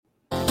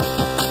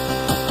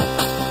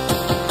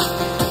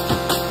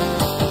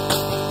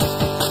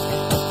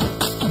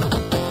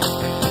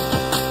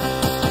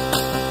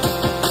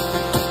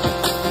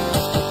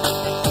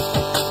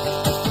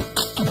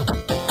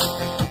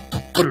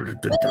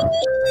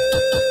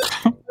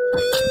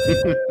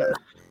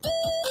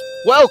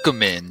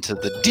Welcome into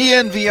the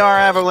DNVR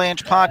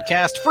Avalanche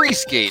Podcast Free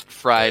Skate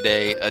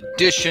Friday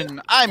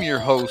edition. I'm your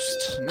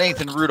host,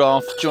 Nathan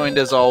Rudolph, joined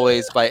as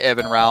always by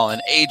Evan Rowell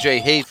and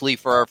AJ Hafley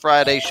for our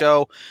Friday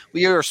show.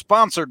 We are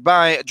sponsored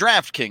by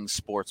DraftKings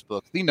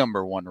Sportsbook, the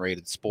 #1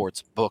 rated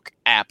sportsbook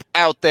app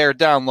out there.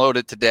 Download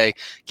it today.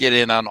 Get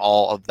in on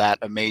all of that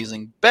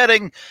amazing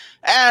betting.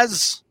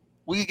 As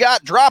we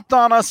got dropped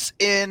on us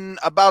in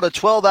about a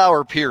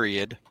 12-hour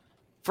period,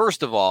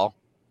 first of all,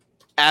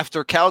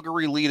 after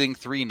Calgary leading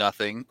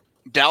 3-0,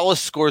 Dallas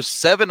scores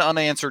 7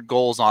 unanswered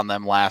goals on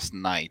them last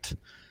night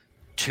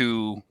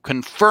to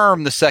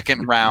confirm the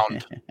second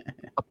round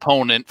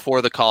opponent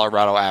for the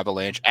Colorado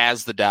Avalanche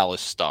as the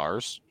Dallas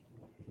Stars.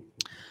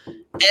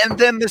 And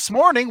then this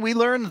morning we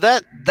learned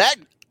that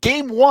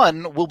game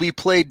 1 will be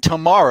played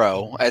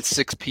tomorrow at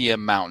 6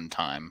 p.m. Mountain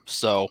Time.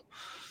 So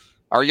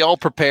are y'all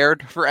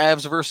prepared for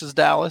Avs versus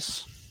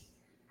Dallas?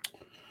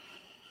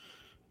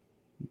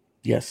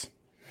 Yes.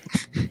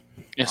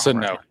 Yes and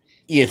no.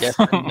 Yes.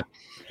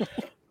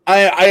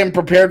 I am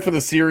prepared for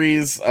the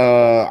series.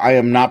 I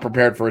am not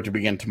prepared for it to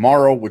begin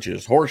tomorrow, which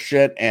is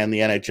horseshit, and the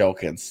NHL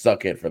can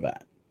suck it for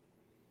that.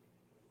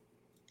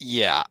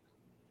 Yeah.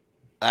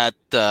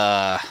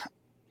 That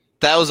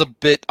was a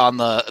bit on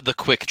the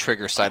quick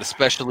trigger side,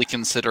 especially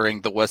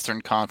considering the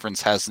Western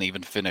Conference hasn't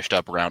even finished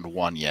up round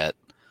 1 yet.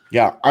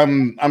 Yeah,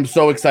 I'm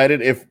so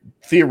excited. If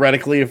the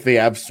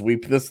Avs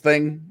sweep this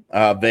thing,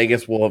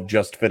 Vegas will have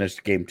just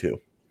finished game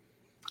 2.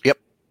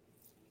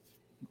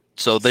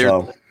 So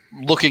they're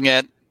looking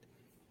at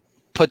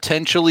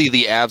potentially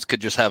the Avs could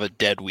just have a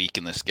dead week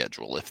in the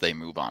schedule if they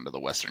move on to the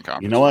Western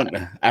Conference. You know what?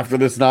 After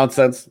this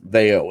nonsense,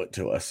 they owe it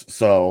to us.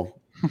 So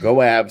go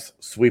Avs,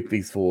 sweep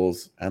these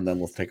fools, and then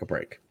let's take a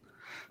break.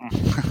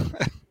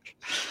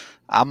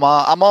 I'm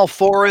all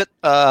for it.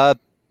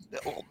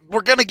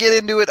 We're gonna get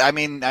into it. I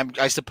mean,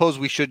 I suppose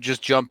we should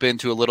just jump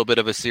into a little bit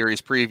of a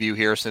series preview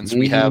here since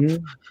we have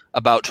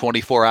about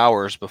 24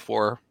 hours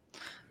before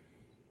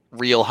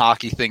real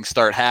hockey things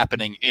start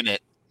happening in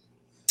it.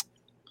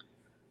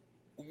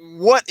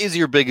 What is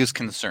your biggest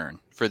concern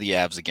for the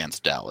Avs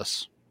against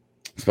Dallas?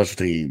 Special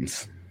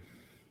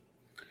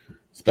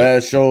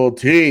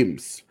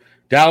teams.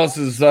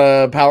 Dallas's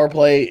power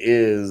play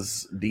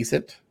is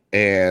decent,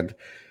 and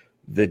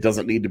it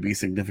doesn't need to be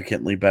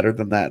significantly better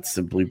than that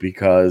simply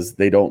because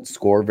they don't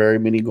score very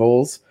many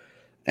goals.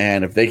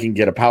 And if they can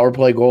get a power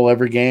play goal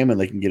every game and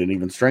they can get an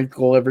even strength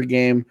goal every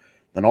game,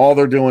 then all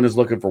they're doing is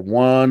looking for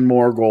one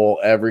more goal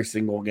every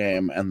single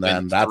game, and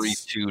then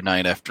that's 3-2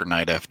 night after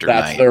night after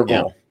night. That's their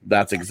goal. Yeah.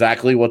 That's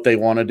exactly what they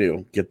want to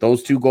do. Get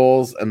those 2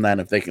 goals, and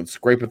then if they can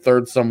scrape a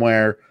third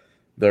somewhere,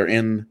 they're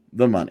in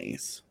the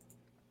monies.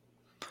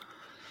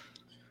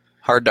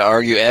 Hard to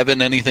argue.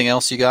 Evan, anything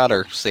else you got,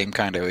 or same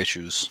kind of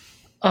issues?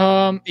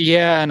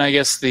 Yeah, and I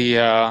guess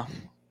the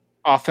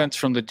offense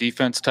from the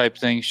defense type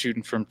thing,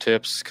 shooting from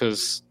tips,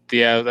 because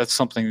that's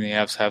something the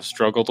Avs have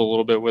struggled a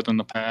little bit with in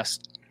the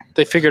past.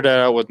 They figured it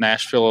out with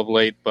Nashville of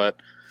late, but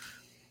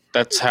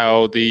that's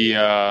how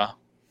the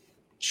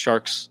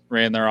Sharks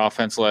ran their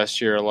offense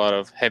last year. A lot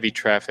of heavy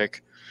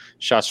traffic,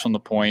 shots from the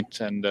point,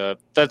 and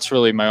that's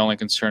really my only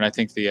concern. I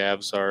think the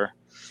Avs are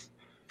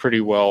pretty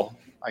well.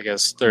 I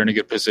guess they're in a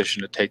good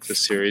position to take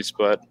this series,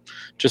 but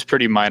just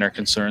pretty minor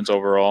concerns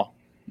overall.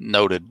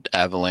 Noted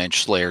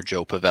Avalanche slayer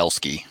Joe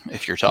Pavelski,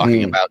 if you're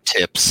talking about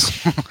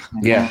tips.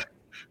 Yeah.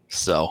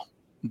 So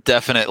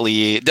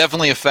definitely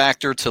a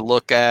factor to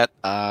look at.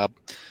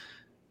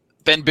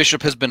 Ben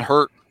Bishop has been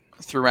hurt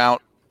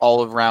throughout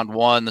all of round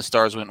 1. The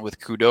Stars went with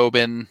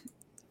Khudobin.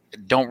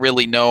 Don't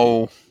really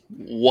know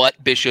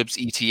what Bishop's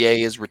ETA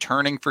is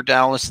returning for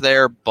Dallas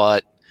there,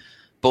 but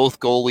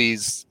both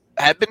goalies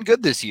have been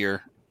good this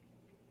year.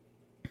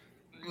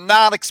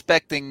 Not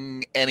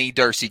expecting any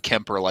Darcy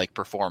Kemper-like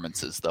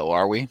performances, though,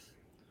 are we?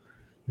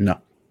 No.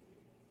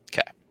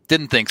 Okay.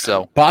 Didn't think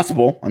so.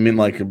 Possible. I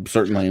mean,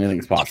 certainly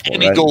anything's possible.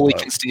 Any goalie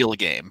can steal a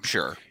game,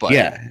 sure. But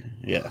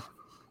Yeah.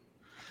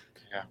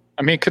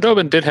 I mean,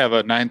 Khudobin did have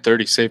a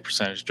 .930 save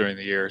percentage during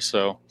the year,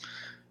 so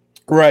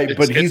right.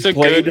 But he's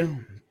played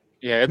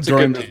it's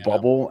during this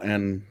bubble,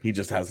 and he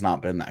just has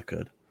not been that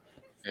good.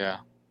 Yeah,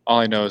 all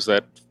I know is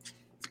that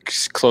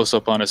close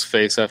up on his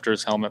face after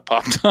his helmet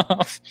popped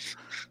off.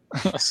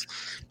 That's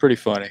pretty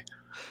funny.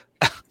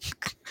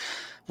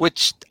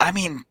 Which, I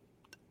mean,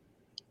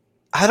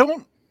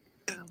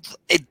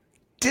 it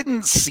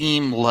didn't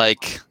seem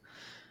like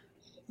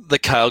the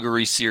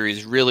Calgary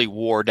series really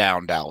wore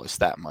down Dallas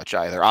that much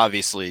either.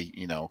 Obviously,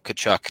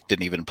 Tkachuk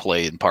didn't even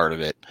play in part of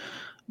it,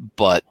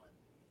 but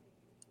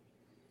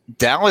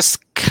Dallas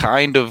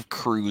kind of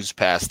cruised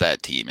past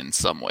that team in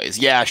some ways.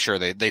 Yeah, sure,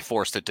 they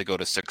forced it to go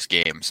to 6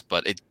 games,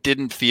 but it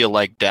didn't feel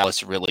like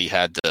Dallas really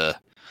had to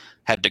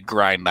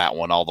grind that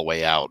one all the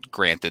way out.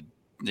 Granted,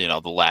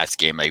 the last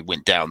game they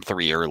went down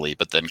 3 early,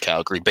 but then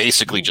Calgary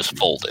basically just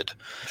folded.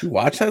 Did you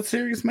watch that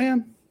series,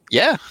 man?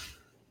 Yeah.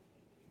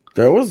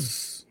 There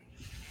was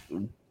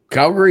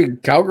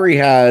Calgary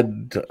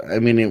had,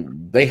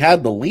 they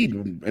had the lead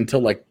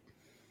until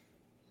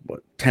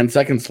 10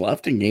 seconds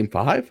left in game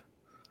 5?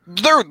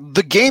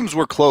 The games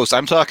were close.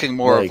 I'm talking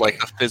more of Like- like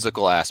the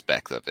physical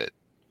aspect of it.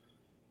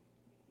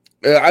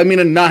 I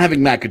mean, not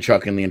having Matt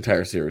Tkachuk in the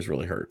entire series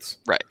really hurts.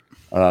 Right.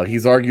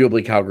 He's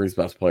arguably Calgary's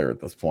best player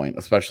at this point,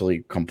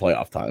 especially come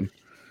playoff time.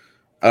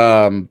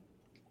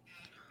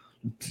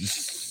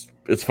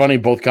 It's funny,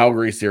 both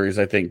Calgary series,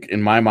 I think,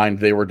 in my mind,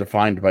 they were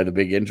defined by the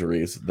big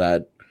injuries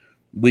that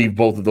leave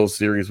both of those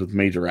series with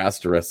major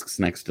asterisks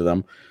next to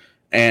them.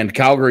 And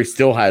Calgary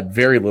still had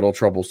very little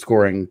trouble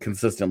scoring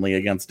consistently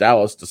against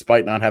Dallas,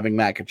 despite not having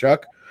Matt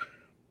Tkachuk.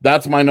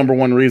 That's my number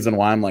one reason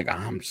why I'm like,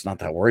 I'm just not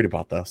that worried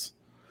about this.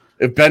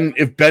 If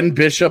Ben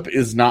Bishop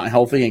is not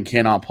healthy and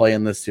cannot play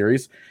in this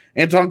series,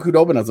 Anton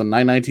Khudobin has a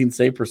 .919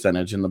 save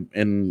percentage in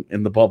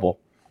the bubble.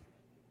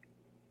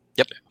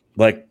 Yep.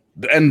 Like,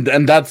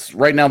 and that's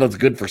right now, that's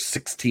good for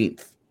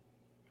 16th.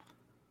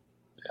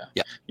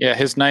 Yeah,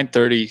 his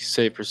 .930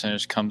 save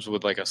percentage comes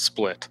with like a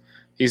split.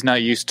 He's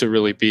not used to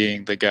really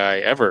being the guy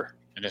ever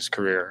in his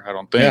career, I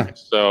don't think. Yeah.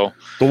 So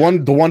The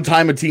one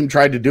time a team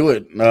tried to do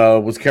it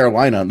was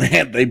Carolina,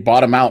 and they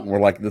bought him out and were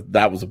like,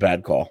 that was a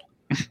bad call.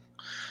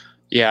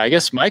 yeah, I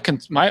guess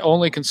my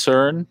only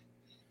concern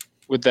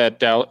with that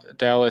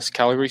Dallas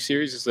Calgary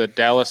series is that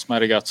Dallas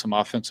might have got some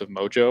offensive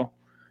mojo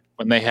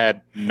when they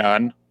had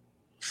none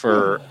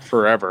for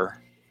forever.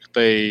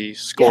 They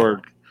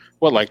scored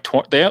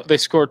they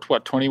scored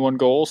 21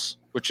 goals,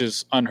 which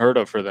is unheard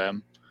of for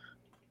them.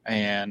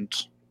 And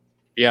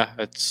yeah,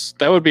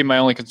 that would be my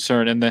only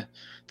concern, in that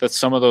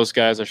some of those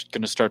guys are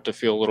going to start to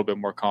feel a little bit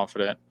more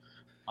confident.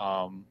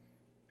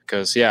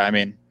 Because yeah, I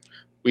mean,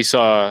 we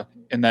saw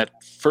in that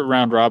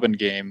round robin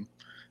game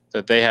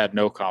that they had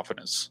no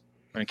confidence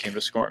when it came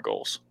to scoring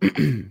goals.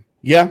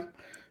 Yeah.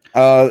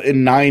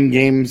 In 9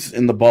 games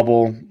in the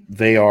bubble,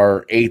 they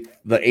are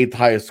the eighth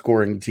highest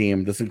scoring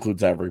team. This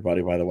includes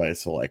everybody, by the way.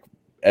 So like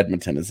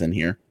Edmonton is in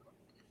here.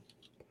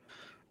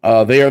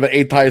 They are the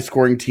 8th highest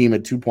scoring team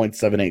at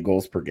 2.78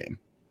 goals per game.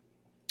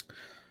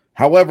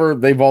 However,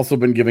 they've also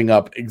been giving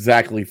up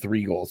exactly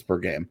 3 goals per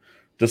game.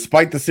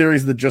 Despite the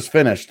series that just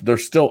finished, they're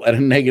still at a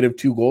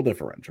 -2 goal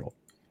differential.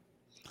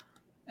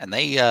 And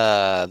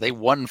they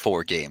won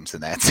 4 games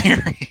in that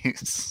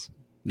series.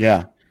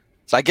 Yeah.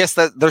 So I guess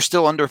that they're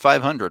still under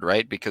 500,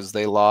 right? Because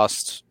they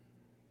lost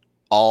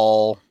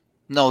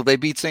they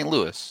beat St.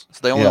 Louis. So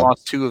they only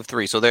lost 2 of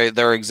 3. So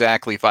they're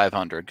exactly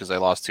 500 because they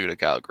lost 2 to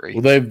Calgary.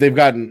 Well, they've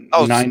gotten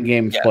 9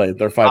 games played.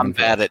 They're 5. I'm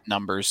bad at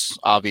numbers,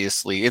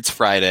 obviously. It's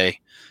Friday.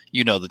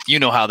 You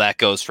know how that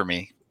goes for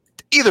me.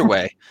 Either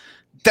way,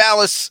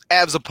 Dallas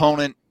Avs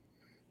opponent.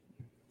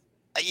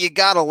 You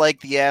gotta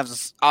like the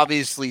Avs.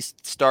 Obviously,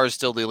 Star's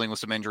still dealing with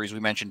some injuries. We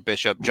mentioned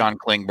Bishop, John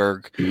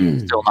Klingberg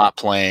still not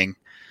playing.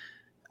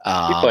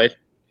 He played.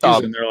 He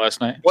was in there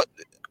last night. What?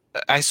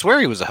 I swear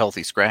he was a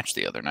healthy scratch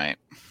the other night.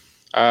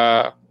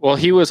 Well,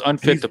 he was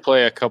unfit to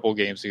play a couple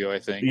games ago, I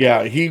think.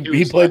 Yeah,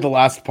 he played the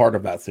last part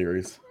of that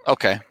series.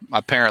 Okay.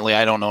 Apparently,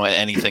 I don't know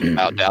anything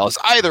about Dallas.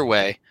 Either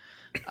way,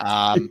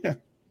 I'm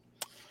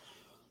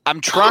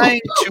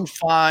trying to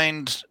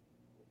find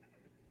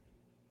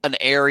an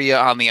area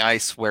on the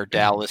ice where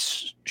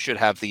Dallas should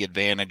have the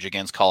advantage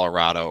against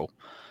Colorado,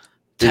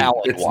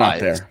 talent-wise, it's not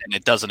there. And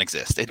it doesn't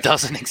exist. It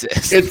doesn't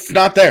exist. It's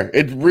not there.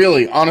 It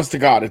really, honest to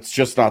God, it's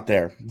just not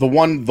there. The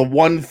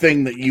one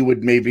thing that you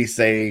would maybe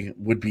say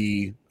would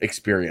be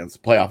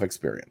playoff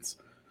experience.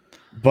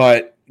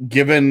 But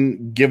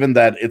given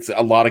that it's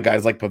a lot of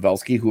guys like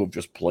Pavelski who have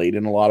just played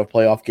in a lot of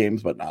playoff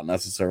games but not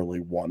necessarily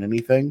won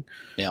anything,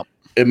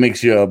 it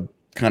makes you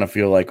kind of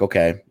feel like,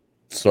 okay,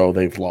 so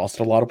they've lost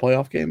a lot of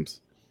playoff games.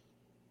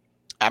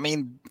 I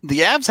mean, the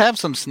Avs have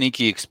some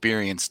sneaky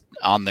experience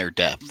on their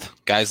depth.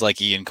 Guys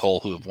like Ian Cole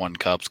who have won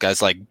cups. Guys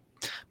like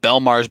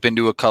Belmar's been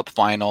to a cup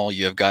final.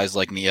 You have guys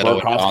like Nieto.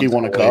 Burakovsky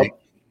won a cup.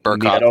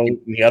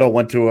 Nieto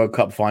went to a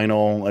cup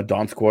final.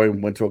 Donskoy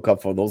went to a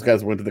cup final. Those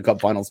guys went to the cup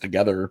finals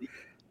together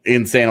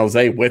in San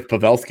Jose with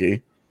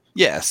Pavelski.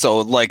 Yeah, so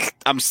like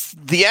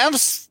the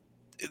Avs,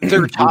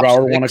 their top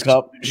won a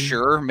cup.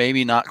 Sure,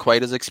 maybe not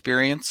quite as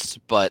experienced,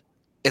 but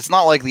it's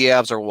not like the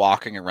Avs are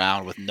walking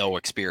around with no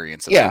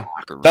experience. Yeah,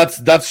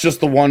 that's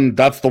just the one.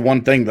 That's the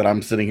one thing that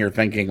I'm sitting here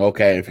thinking.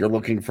 Okay, if you're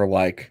looking for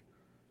like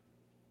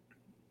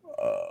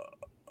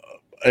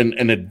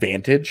an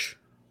advantage,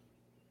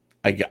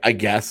 I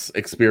guess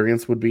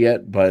experience would be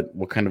it. But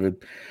what kind of a?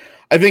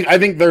 I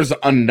think there's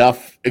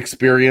enough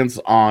experience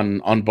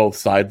on both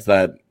sides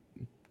that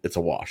it's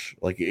a wash.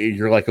 Like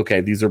you're like, okay,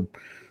 these are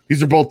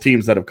both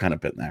teams that have kind of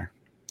been there.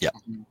 Yeah.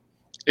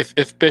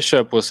 If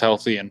Bishop was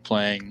healthy and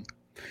playing.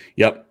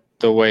 Yep.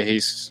 The way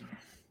he's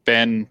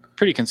been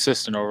pretty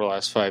consistent over the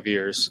last 5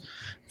 years,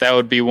 that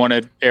would be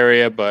one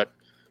area, but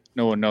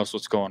no one knows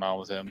what's going on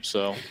with him.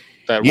 So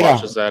that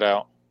washes that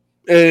out.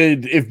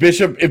 If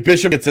Bishop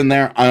gets in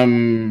there,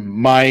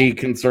 my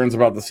concerns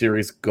about the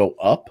series go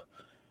up.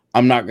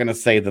 I'm not going to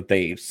say that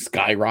they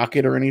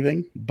skyrocket or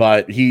anything,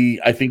 but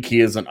I think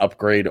he is an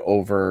upgrade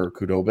over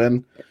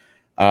Khudobin.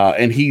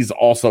 And he's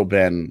also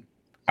been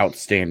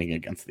outstanding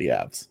against the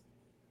Avs.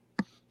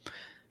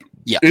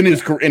 Yeah. In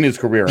his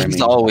career, I He's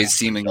mean. always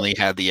seemingly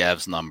had the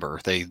Avs number.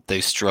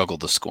 They struggle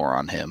to score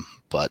on him,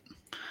 but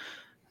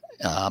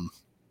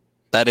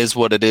that is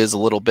what it is a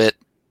little bit.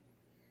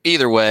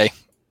 Either way,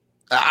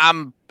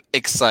 I'm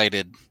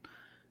excited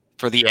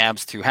for the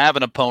Avs to have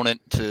an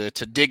opponent to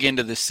dig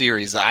into this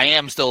series. I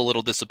am still a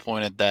little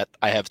disappointed that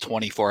I have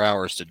 24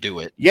 hours to do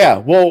it. Yeah,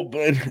 well,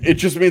 it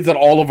just means that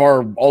all of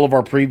our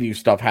preview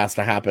stuff has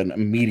to happen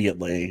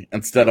immediately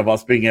instead of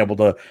us being able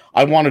to.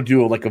 I want to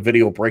do like a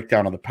video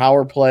breakdown of the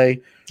power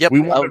play. Yep,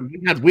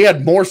 we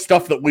had more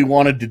stuff that we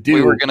wanted to do.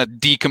 We were going to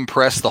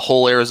decompress the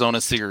whole Arizona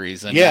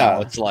series, and yeah,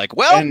 now it's like,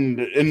 well,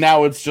 and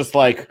now it's just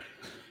like,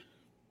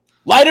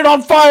 light it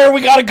on fire. We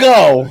got to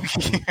go.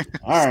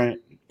 All right,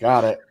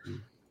 got it.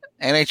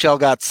 NHL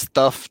got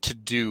stuff to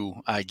do,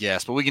 I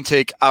guess. But we can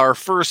take our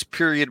first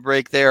period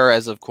break there,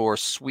 as of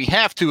course we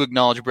have to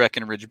acknowledge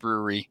Breckenridge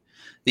Brewery,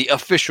 the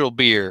official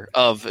beer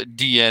of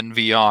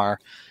DNVR.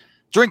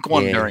 Drink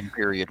one during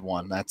period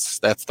one. That's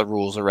the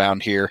rules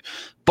around here.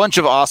 Bunch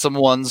of awesome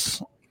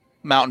ones.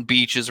 Mountain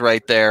Beach is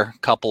right there.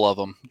 Couple of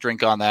them.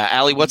 Drink on that.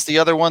 Allie, what's the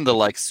other one? The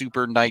like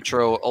Super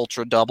Nitro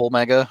Ultra Double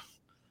Mega?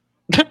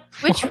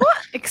 Which one?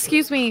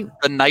 Excuse me.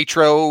 The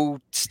Nitro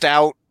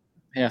Stout.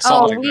 Yeah,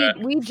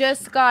 we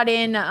just got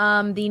in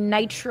the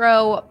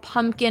Nitro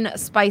Pumpkin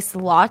Spice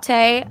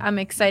Latte. I'm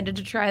excited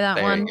to try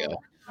that one. You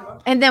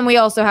go. And then we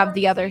also have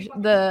the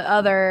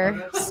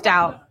other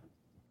stout.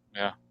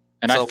 Yeah.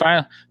 And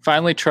I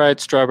finally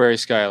tried Strawberry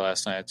Sky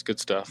last night. It's good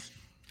stuff.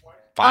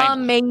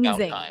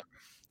 Amazing.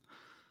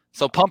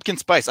 So pumpkin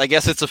spice, I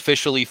guess it's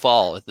officially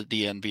fall at the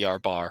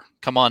DNVR bar.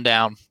 Come on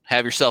down,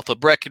 have yourself a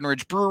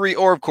Breckenridge Brewery,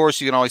 or of course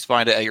you can always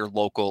find it at your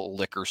local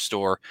liquor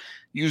store.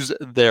 Use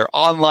their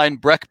online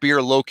Breck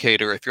Beer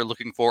Locator if you're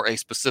looking for a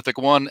specific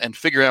one and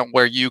figure out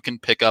where you can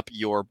pick up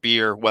your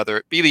beer, whether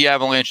it be the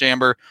Avalanche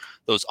Amber,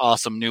 those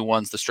awesome new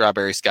ones, the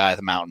Strawberry Sky,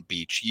 the Mountain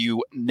Beach,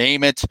 you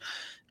name it.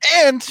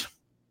 And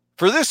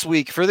for this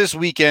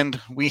weekend,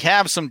 we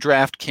have some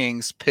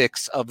DraftKings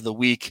picks of the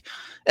week.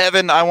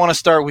 Evan, I want to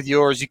start with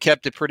yours. You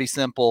kept it pretty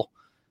simple.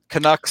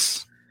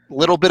 Canucks,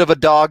 little bit of a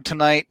dog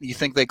tonight. You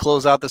think they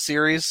close out the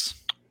series?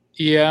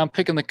 Yeah, I'm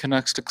picking the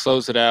Canucks to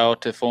close it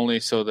out, if only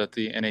so that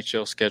the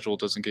NHL schedule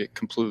doesn't get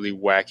completely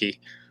wacky.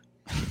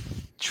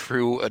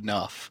 True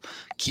enough.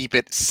 Keep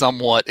it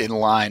somewhat in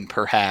line,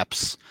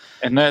 perhaps.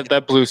 And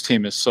that Blues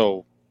team is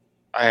so...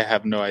 I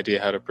have no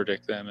idea how to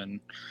predict them.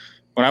 And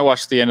when I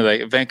watched the end of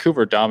that,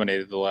 Vancouver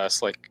dominated the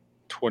last,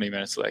 20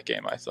 minutes of that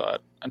game, I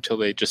thought, until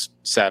they just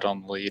sat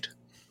on the lead.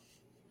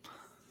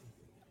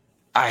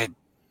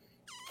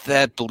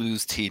 That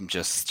Blues team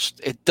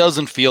it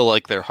doesn't feel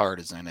like their heart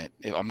is in it.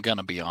 I'm going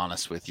to be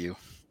honest with you.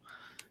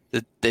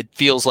 It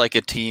feels like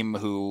a team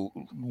who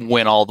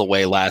went all the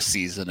way last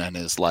season and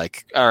is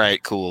like, all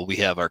right, cool, we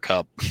have our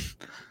cup.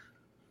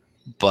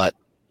 But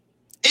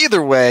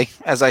either way,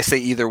 as I say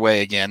either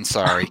way again,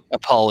 sorry,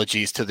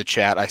 apologies to the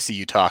chat. I see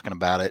you talking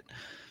about it.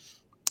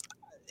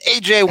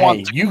 AJ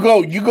wants you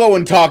go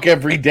and talk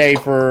every day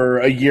for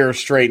a year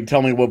straight and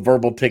tell me what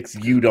verbal tics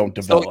you don't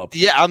develop. So,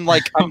 yeah,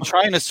 I'm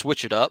trying to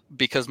switch it up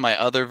because my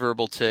other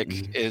verbal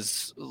tic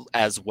is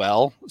as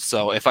well.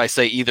 So if I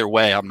say either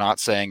way, I'm not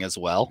saying as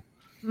well.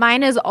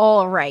 Mine is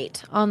all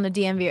right on the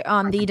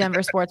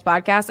Denver Sports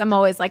Podcast. I'm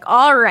always like,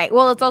 all right.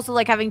 Well, it's also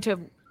like having to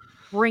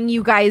bring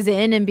you guys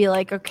in and be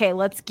like, okay,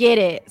 let's get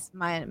it.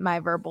 My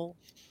verbal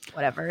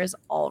whatever is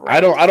all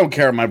right. I don't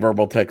care what my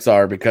verbal tics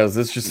are because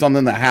it's just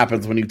something that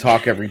happens when you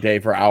talk every day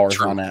for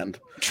hours on end.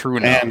 True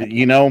enough. And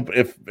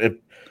if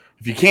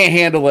you can't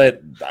handle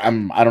it, I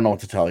don't know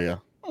what to tell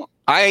you.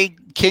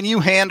 Can you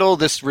handle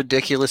this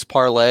ridiculous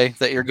parlay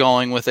that you're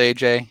going with,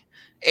 AJ?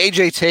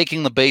 AJ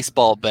taking the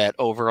baseball bet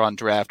over on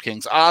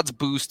DraftKings. Odds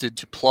boosted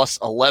to plus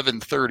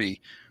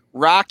 1130.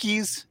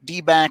 Rockies,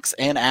 D-backs,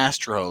 and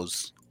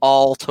Astros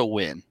all to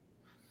win.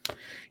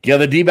 Yeah,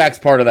 the D-backs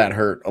part of that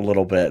hurt a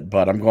little bit,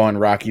 but I'm going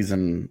Rockies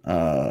and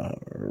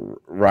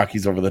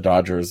Rockies over the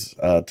Dodgers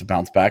to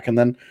bounce back, and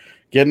then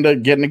getting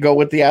to go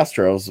with the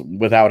Astros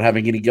without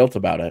having any guilt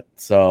about it.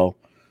 So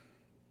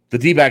the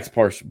D-backs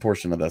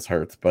portion of this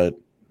hurts, but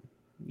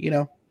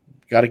you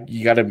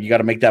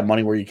gotta make that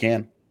money where you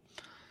can.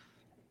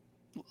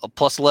 A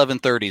plus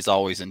 1130 is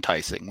always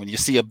enticing. When you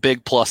see a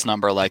big plus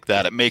number like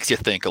that, it makes you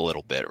think a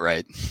little bit,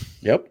 right?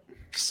 Yep.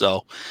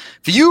 So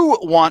if you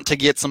want to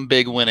get some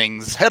big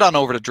winnings, head on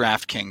over to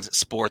DraftKings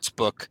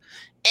Sportsbook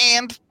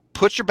and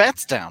put your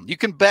bets down. You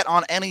can bet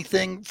on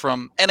anything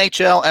from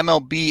NHL,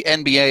 MLB,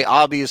 NBA,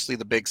 obviously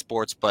the big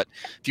sports, but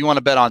if you want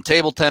to bet on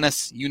table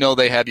tennis,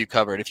 they have you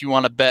covered. If you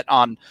want to bet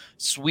on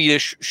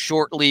Swedish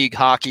short league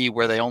hockey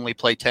where they only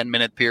play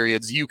 10-minute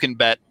periods, you can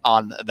bet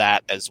on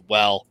that as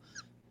well.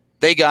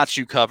 They got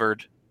you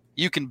covered.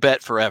 You can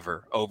bet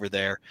forever over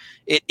there.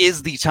 It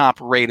is the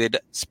top-rated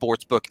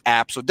sportsbook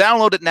app. So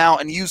download it now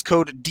and use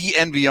code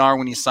DNVR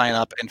when you sign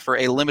up. And for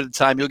a limited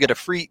time, you'll get a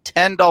free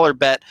 $10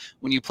 bet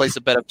when you place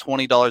a bet of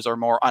 $20 or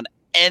more on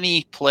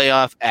any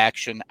playoff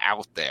action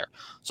out there.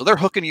 So they're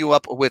hooking you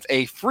up with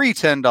a free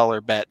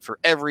 $10 bet for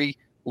every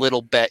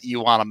little bet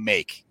you want to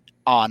make.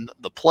 on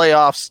the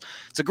playoffs.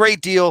 It's a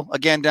great deal.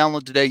 Again,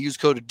 download today. Use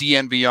code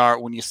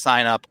DNVR when you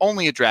sign up.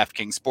 Only at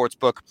DraftKings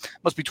Sportsbook.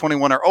 Must be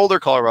 21 or older.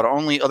 Colorado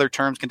only. Other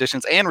terms,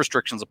 conditions, and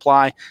restrictions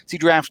apply. See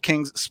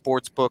DraftKings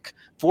Sportsbook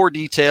for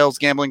details.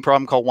 Gambling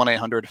problem? Call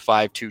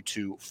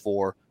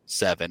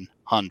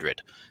 1-800-522-4700.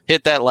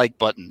 Hit that like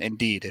button.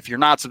 Indeed. If you're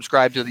not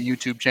subscribed to the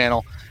YouTube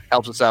channel,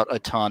 helps us out a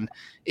ton.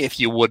 If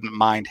you wouldn't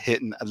mind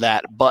hitting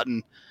that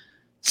button.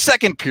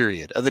 Second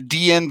period of the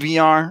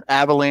DNVR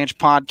Avalanche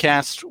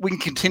podcast. We can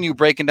continue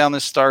breaking down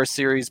this Star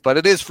Series, but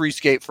it is Free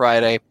Skate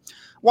Friday.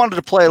 Wanted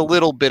to play a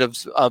little bit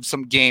of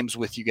some games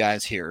with you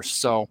guys here.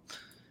 So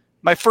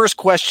my first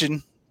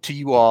question to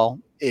you all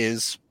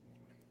is,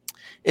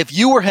 if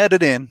you were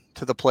headed in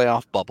to the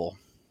playoff bubble,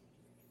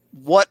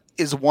 what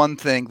is one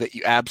thing that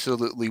you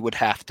absolutely would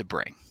have to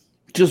bring?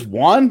 Just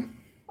one?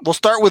 We'll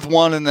start with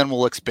one and then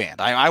we'll expand.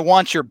 I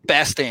want your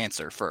best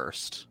answer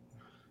first.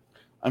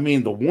 I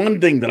mean, the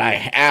one thing that I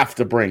have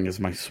to bring is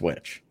my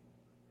Switch.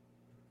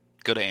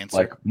 Good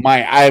answer.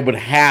 I would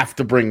have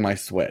to bring my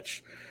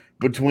Switch.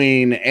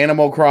 Between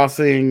Animal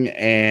Crossing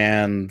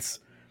and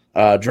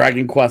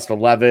Dragon Quest XI,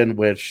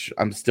 which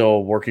I'm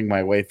still working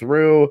my way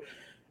through,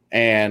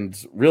 and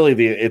really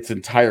its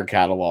entire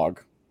catalog.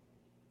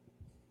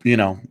 You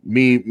know,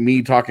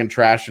 me talking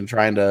trash and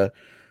trying to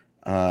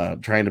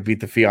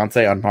beat the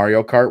fiance on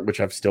Mario Kart, which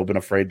I've still been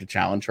afraid to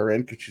challenge her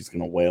in because she's going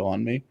to wail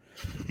on me.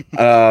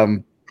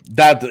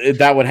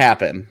 That would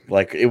happen.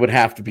 Like, it would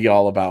have to be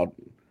all about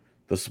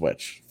the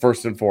Switch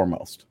first and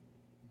foremost.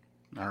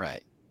 All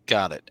right,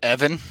 got it.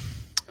 Evan?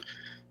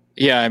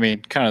 Yeah, I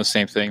mean, kind of the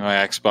same thing.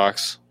 My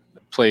Xbox,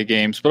 play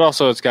games, but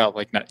also it's got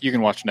like you can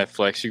watch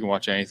Netflix, you can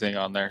watch anything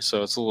on there,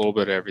 so it's a little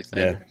bit of everything.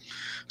 Yeah.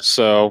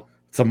 So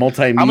it's a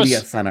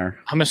multimedia center.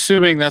 I'm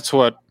assuming that's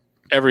what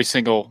every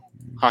single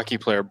hockey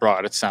player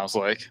brought. It sounds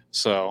like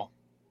so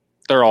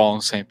they're all on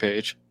the same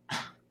page.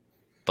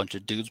 Bunch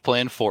of dudes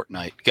playing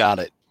Fortnite. Got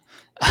it.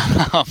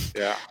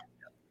 Yeah,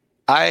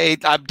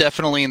 I'm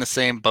definitely in the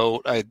same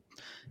boat. I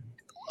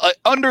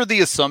under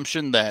the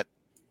assumption that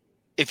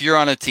if you're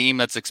on a team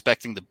that's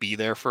expecting to be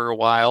there for a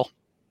while,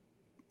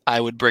 I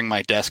would bring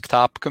my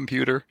desktop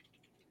computer,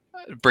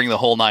 bring the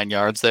whole 9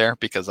 yards there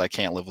because I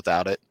can't live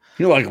without it.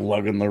 You're like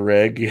lugging the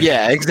rig.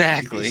 Yeah,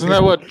 exactly. Isn't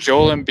that what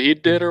Joel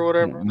Embiid did or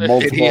whatever?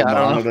 Multiple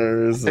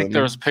monitors. I think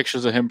there was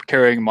pictures of him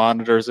carrying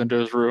monitors into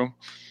his room.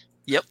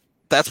 Yep,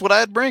 that's what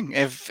I'd bring.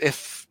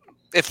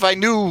 If I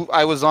knew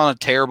I was on a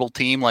terrible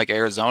team like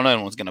Arizona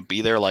and was going to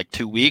be there like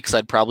 2 weeks,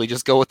 I'd probably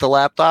just go with the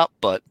laptop.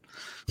 But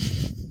a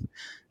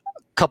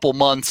couple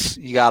months,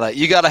 you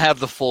gotta have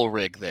the full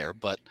rig there.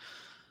 But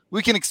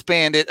we can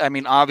expand it. I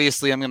mean,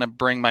 obviously, I'm going to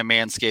bring my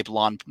Manscaped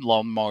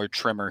lawnmower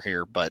trimmer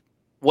here. But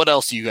what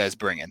else are you guys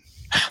bringing?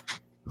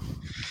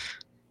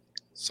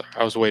 Sorry,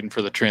 I was waiting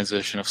for the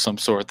transition of some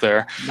sort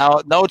there.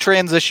 No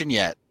transition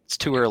yet. It's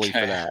too early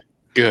for that.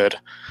 Good.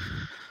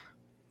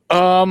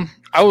 I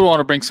would want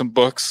to bring some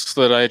books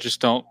so that I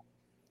just don't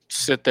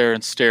sit there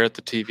and stare at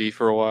the TV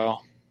for a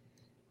while.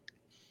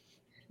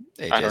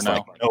 AJ's I don't know.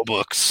 like, no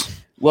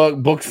books. Well,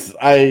 books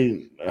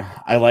I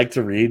like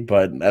to read,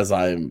 but as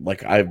I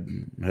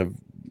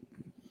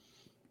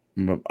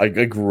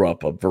grew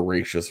up a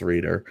voracious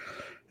reader,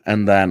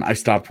 and then I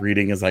stopped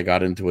reading as I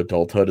got into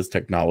adulthood as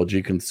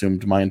technology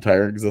consumed my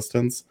entire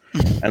existence.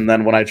 And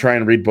then when I try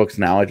and read books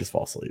now, I just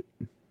fall asleep.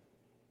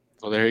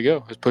 Well, there you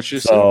go. It puts you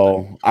to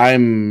So sleep. I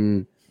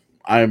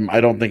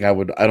don't think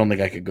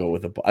I could go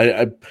with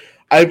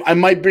I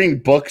might bring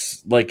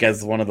books like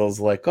as one of those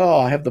like, oh,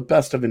 I have the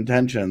best of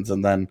intentions,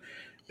 and then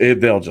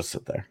they'll just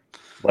sit there.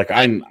 Like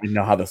I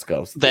know how this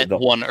goes. That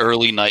one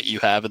early night you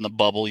have in the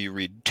bubble, you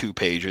read 2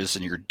 pages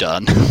and you're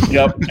done.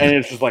 Yep, and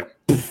it's just like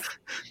poof,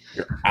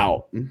 you're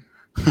out.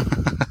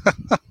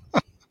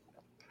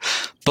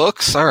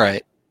 Books, all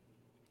right.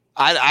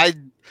 I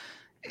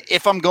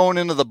if I'm going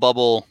into the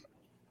bubble,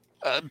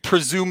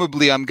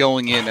 presumably I'm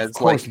going in as Of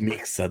course, like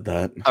Meek said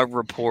that. a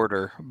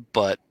reporter,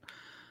 but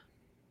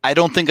I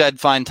don't think I'd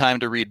find time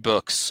to read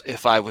books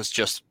if I was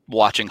just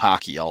watching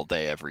hockey all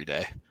day every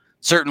day.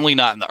 Certainly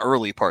not in the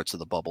early parts of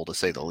the bubble, to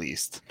say the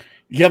least.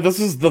 Yeah,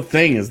 this is the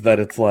thing, is that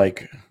it's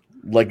like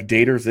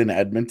Dater's in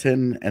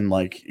Edmonton and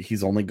like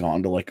he's only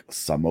gone to like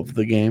some of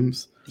the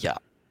games. Yeah.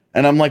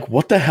 And I'm like,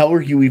 what the hell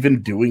are you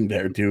even doing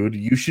there, dude?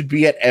 You should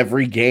be at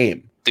every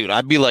game. Dude,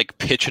 I'd be like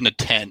pitching a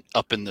tent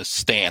up in the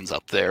stands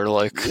up there.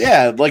 Like,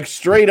 Yeah, like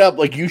straight up,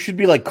 like you should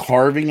be like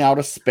carving out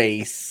a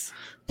space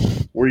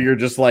where you're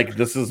just like,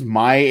 this is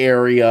my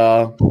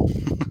area.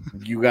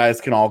 You guys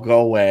can all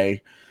go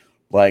away.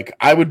 Like,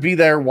 I would be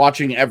there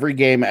watching every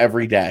game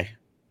every day.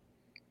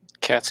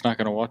 Cat's not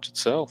going to watch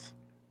itself.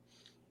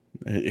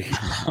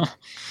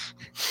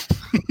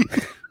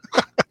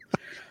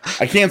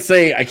 I can't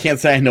say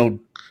I know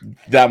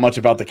that much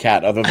about the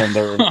cat other than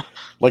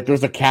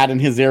there's a cat in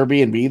his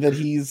Airbnb that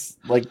he's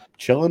like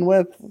chilling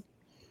with.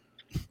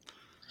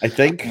 I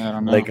think. I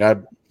don't know. Like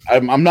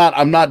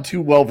I'm not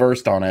too well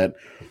versed on it.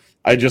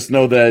 I just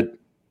know that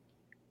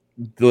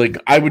like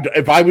I would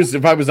if I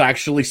was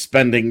actually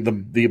spending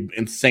the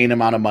insane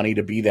amount of money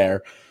to be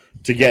there,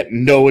 to get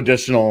no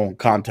additional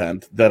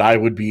content, that I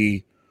would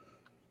be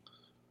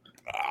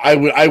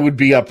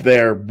up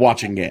there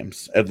watching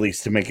games at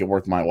least to make it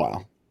worth my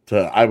while.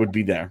 I would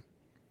be there.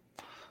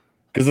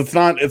 Because it's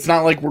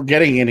not like we're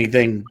getting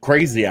anything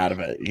crazy out of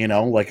it, you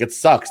know? Like, it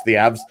sucks. The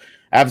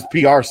Avs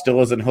PR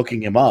still isn't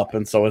hooking him up,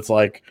 and so it's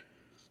like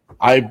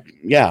I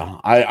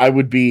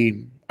would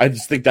be. I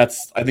think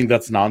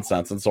that's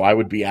nonsense, and so I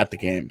would be at the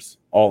games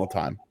all the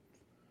time.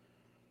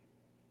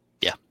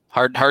 Yeah,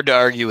 hard to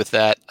argue with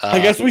that. I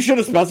guess we should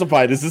have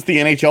specified: is this the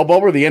NHL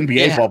bubble or the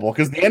NBA bubble?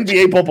 Because the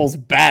NBA bubble's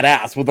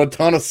badass with a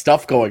ton of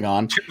stuff going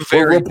on,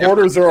 where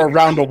reporters are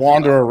around to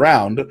wander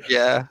around.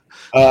 Yeah.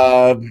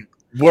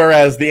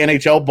 Whereas the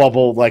NHL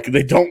bubble, like,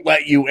 they don't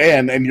let you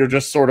in, and you're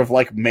just sort of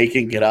like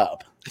making it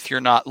up. If you're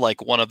not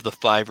like one of the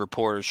 5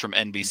 reporters from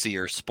NBC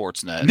or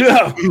Sportsnet.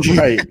 Yeah,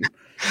 right.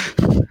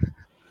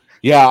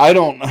 Yeah, I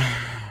don't.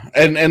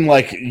 And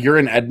like, you're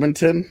in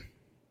Edmonton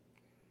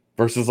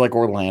versus like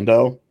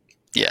Orlando.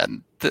 Yeah,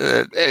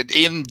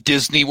 in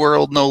Disney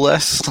World, no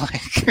less.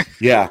 Like,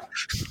 yeah.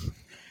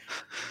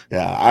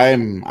 I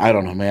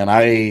don't know, man.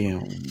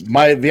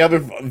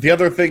 The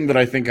other thing that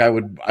I think I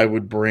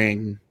would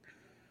bring.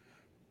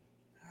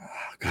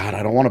 God,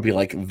 I don't want to be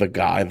like the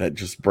guy that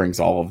just brings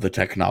all of the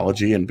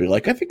technology and be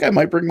like, I think I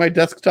might bring my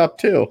desktop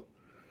too.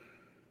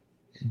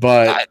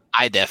 But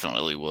I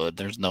definitely would.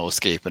 There's no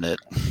escaping it.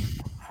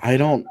 I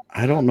don't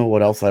know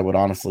what else I would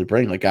honestly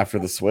bring. Like, after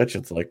the Switch,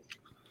 it's like,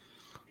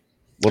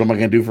 what am I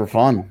going to do for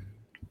fun?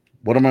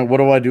 What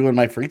do I do in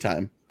my free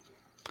time?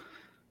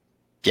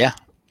 Yeah,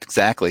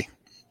 exactly.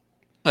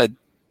 Man,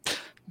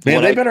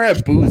 they better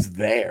have booze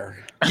there.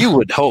 You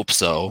would hope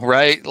so,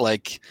 right?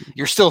 Like,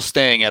 you're still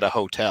staying at a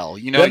hotel.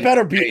 You know, that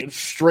better be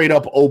straight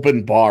up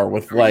open bar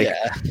with like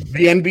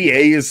the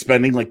NBA is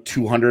spending like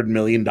 $200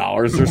 million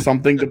or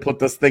something to put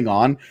this thing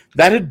on.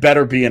 That had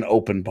better be an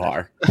open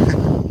bar.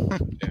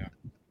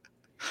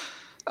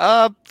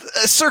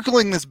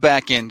 Circling this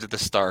back into the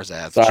Stars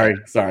ads.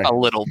 Sorry. A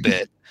little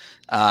bit.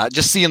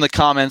 Just seeing the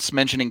comments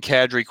mentioning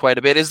Kadri quite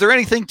a bit. Is there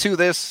anything to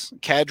this?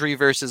 Kadri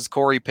versus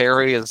Corey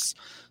Perry is,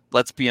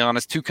 let's be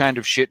honest, two kind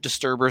of shit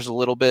disturbers a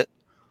little bit.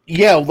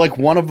 Yeah, like,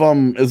 one of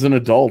them is an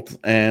adult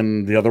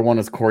and the other one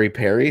is Corey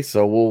Perry.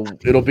 So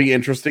it'll be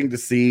interesting to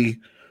see.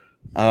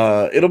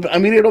 It'll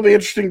be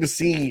interesting to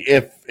see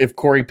if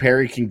Corey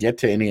Perry can get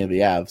to any of the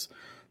Avs.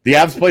 The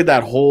Avs played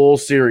that whole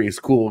series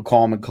cool,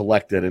 calm, and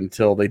collected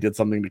until they did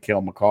something to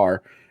Cale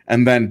Makar,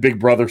 and then Big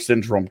Brother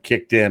syndrome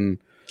kicked in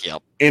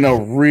in a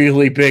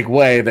really big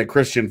way that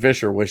Christian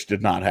Fischer wished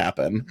did not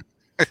happen.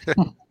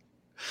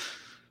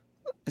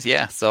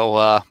 Yeah,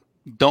 so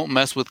don't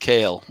mess with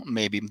Cale.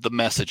 Maybe the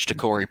message to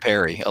Corey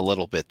Perry a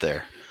little bit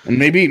there. And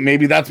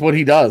maybe that's what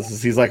he does.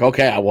 Is he's like,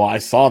 okay, well, I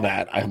saw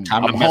that. I'm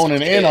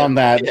honing in on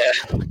that. Yeah.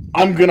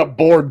 I'm gonna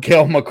board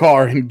Cale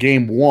Makar in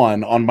game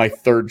 1 on my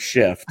 3rd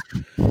shift.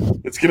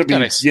 It's gonna be,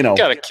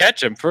 gotta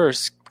catch him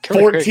first.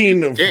 14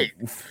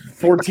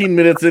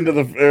 minutes into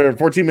the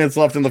 14 minutes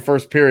left in the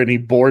first period, he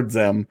boards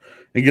them.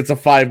 He gets a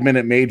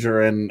 5-minute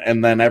major, and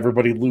then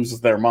everybody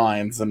loses their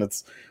minds, and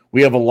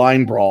we have a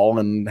line brawl,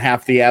 and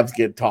half the Avs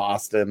get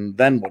tossed, and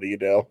then what do you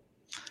do?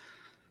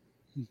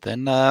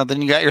 Then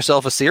you got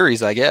yourself a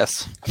series, I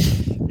guess.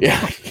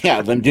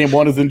 Yeah. Then game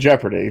 1 is in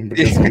jeopardy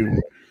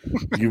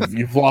because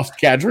you've lost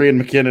Kadri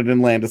and McKinnon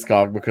and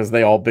Landeskog because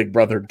they all big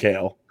brothered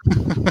Cale.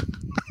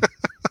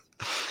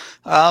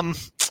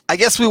 I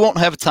guess we won't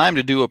have time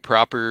to do a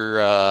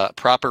proper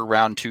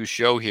round 2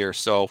 show here,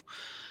 so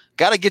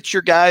got to get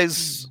your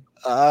guys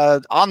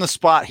on the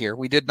spot here.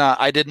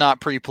 I did not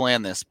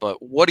pre-plan this,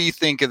 but what do you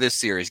think of this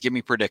series? Give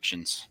me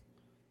predictions.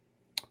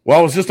 Well,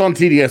 I was just on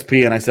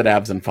TDSP and I said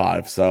Avs in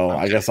 5, so okay.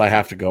 I guess I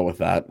have to go with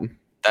that.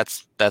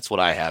 That's what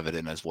I have it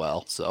in as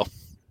well. So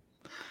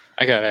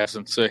I got Avs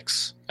in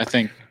 6. I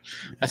think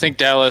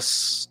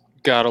Dallas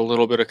got a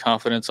little bit of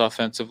confidence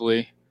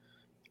offensively,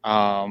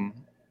 and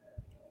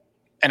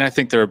I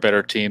think they're a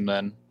better team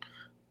than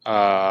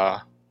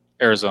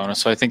Arizona.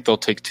 So I think they'll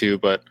take 2,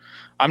 but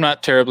I'm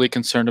not terribly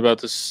concerned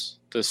about this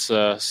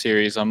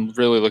series. I'm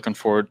really looking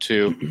forward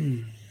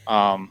to.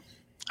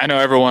 I know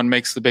everyone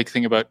makes the big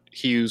thing about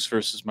Hughes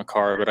versus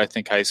Makar, but I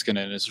think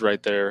Heiskanen is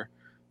right there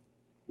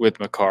with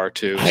Makar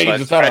too. He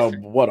just had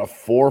a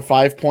 4 or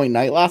 5 point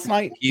night last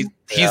night. He's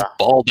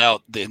balled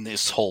out in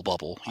this whole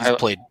bubble. He's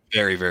played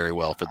very, very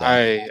well for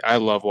them. I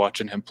love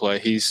watching him play.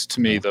 He's, to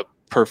me, the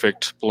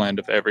perfect blend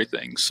of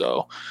everything.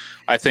 So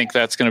I think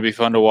that's going to be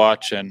fun to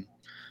watch. And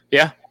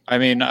yeah, I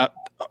mean,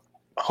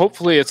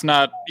 hopefully it's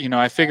not.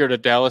 I figured a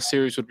Dallas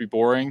series would be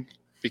boring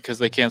because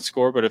they can't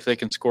score, but if they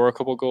can score a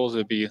couple goals,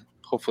 it'd be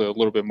hopefully a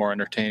little bit more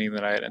entertaining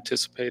than I had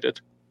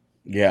anticipated.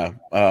 Yeah,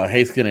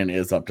 Heiskanen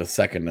is up to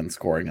 2nd in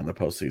scoring in the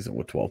postseason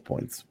with 12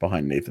 points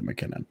behind Nathan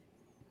McKinnon.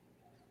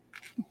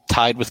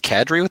 Tied with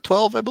Kadri with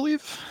 12, I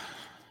believe.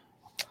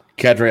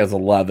 Kadri has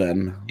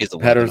 11. He's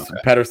 11.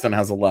 Pettersson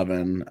has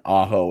 11.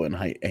 Aho and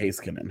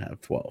Heiskanen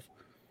have 12.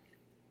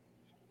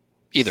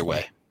 Either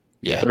way,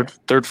 yeah.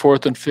 Third,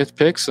 4th, and 5th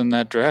picks in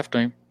that draft.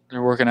 I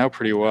They're working out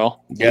pretty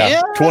well.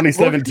 Yeah,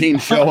 2017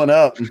 showing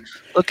up.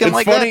 Looking It's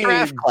like funny- that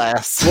draft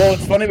class. Well,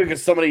 it's funny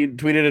because somebody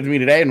tweeted at me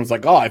today and was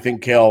like, "Oh, I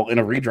think Kale in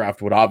a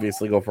redraft would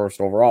obviously go first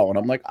overall," and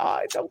I'm like,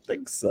 "I don't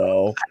think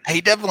so."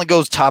 He definitely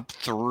goes top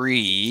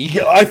 3.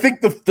 Yeah, I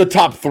think the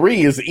top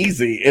 3 is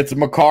easy. It's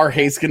Makar,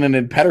 Heiskanen,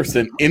 and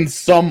Pedersen in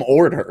some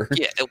order.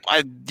 Yeah,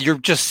 you're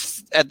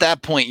just at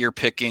that point. You're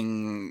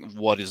picking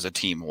what does a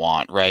team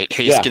want, right?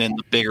 Heiskanen,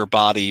 the bigger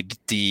bodied,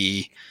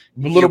 A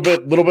little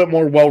bit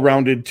more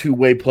well-rounded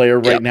two-way player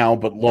right Yep. now,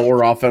 but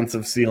lower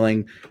offensive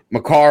ceiling.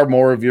 Makar,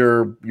 more of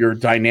your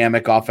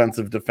dynamic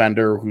offensive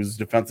defender whose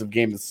defensive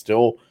game is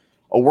still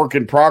a work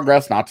in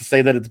progress. Not to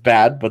say that it's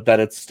bad, but that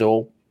it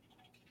still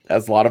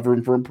has a lot of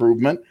room for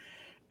improvement.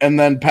 And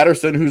then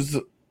Pedersen, who's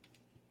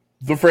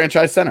the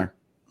franchise center.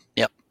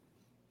 Yep.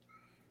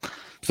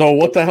 So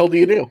what the hell do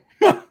you do?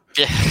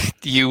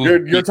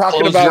 You're You're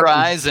talking close about- your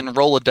eyes and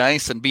roll a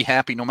dice and be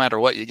happy no matter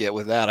what you get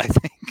with that. I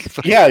think.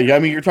 Yeah, I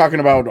mean, you're talking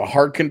about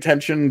hard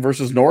contention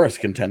versus Norris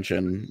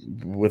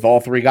contention with all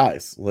 3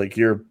 guys. Like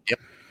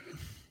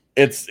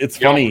it's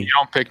funny. You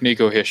don't pick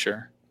Nico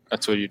Hischier.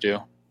 That's what you do.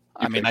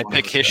 I mean, I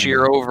pick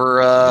Hischier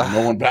over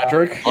Nolan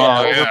Patrick.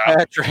 over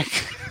Patrick.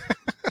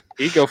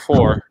 He'd go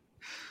 4.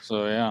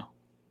 So yeah.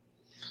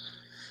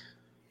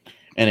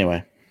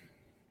 Anyway,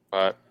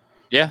 But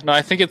yeah, no,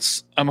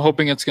 I'm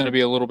hoping it's going to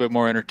be a little bit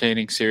more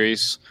entertaining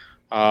series.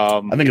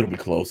 I think it'll be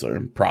closer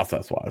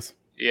process wise.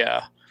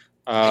 Yeah.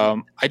 I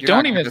You're don't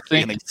not even gonna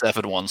see think. any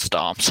 7-1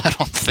 stomps. I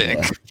don't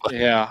think. But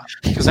Yeah,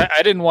 because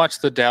I didn't watch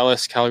the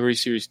Dallas Calgary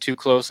series too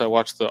close. I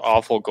watched the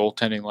awful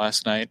goaltending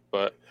last night,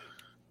 but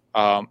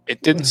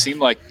it didn't seem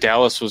like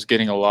Dallas was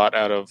getting a lot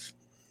out of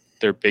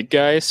their big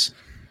guys.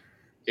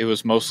 It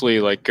was mostly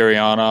like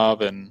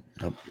Gurianov and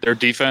their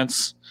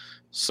defense.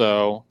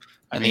 So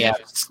I and mean,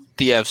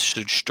 the Avs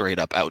should straight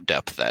up out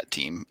depth that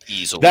team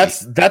easily.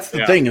 That's the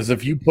Yeah. thing is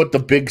if you put the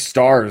big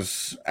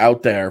stars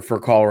out there for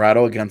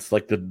Colorado against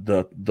like the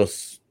the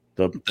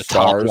top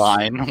stars,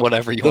 line,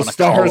 whatever you the want to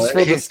call stars it.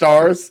 for the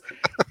stars,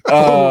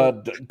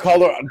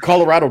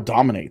 Colorado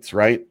dominates,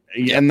 right?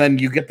 And then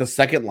you get the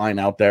second line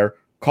out there.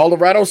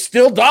 Colorado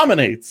still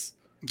dominates.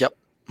 Yep.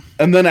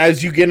 And then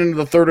as you get into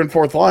the third and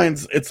fourth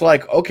lines, it's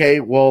like, okay,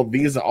 well,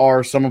 these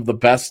are some of the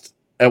best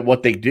at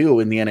what they do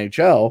in the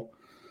NHL,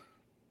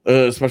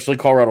 especially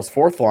Colorado's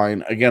fourth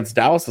line against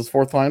Dallas's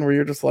fourth line, where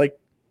you're just like,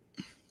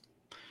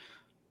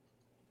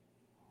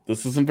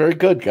 this isn't very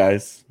good,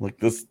 guys. Like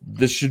this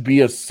should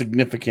be a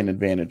significant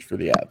advantage for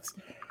the Avs.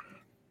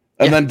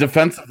 And then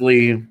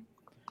defensively,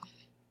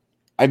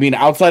 I mean,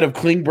 outside of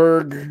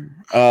Klingberg,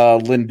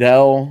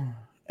 Lindell,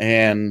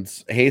 and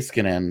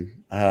Heiskanen,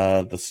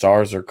 the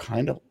Stars are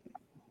kind of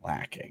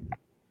lacking.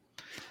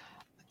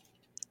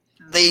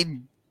 They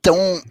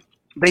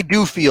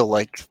do feel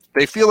like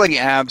the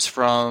Avs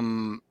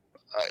from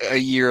a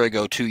year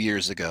ago, 2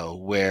 years ago,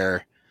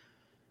 where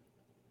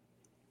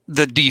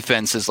the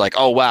defense is like,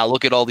 oh wow,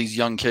 look at all these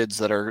young kids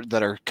that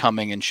are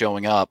coming and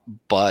showing up,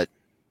 but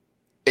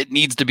it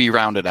needs to be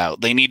rounded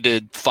out. They need to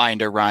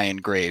find a Ryan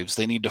Graves.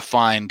 They need to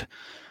find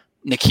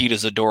Nikita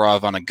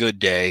Zadorov on a good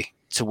day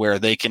to where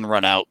they can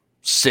run out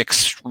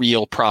 6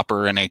 real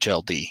proper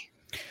NHLD.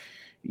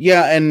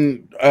 Yeah,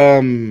 and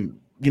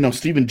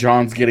Stephen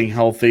John's getting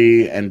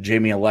healthy, and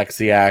Jamie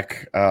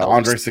Alexiak,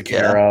 Andre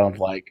Sekera,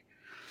 like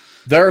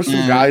there are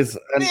some guys,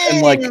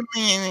 and like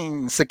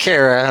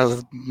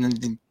Sekera,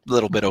 a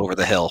little bit over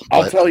the hill.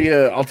 I'll tell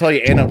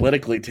you,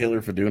 analytically,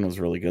 Taylor Fedun was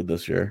really good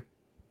this year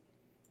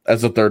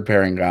as a third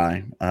pairing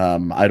guy.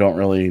 I don't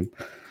really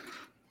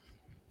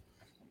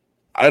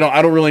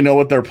know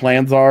what their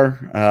plans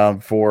are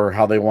for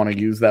how they want to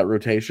use that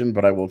rotation,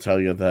 but I will tell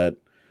you that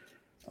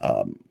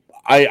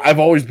I've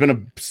always been a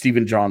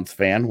Stephen Johns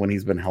fan when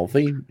he's been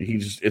healthy.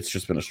 It's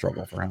just been a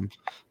struggle for him.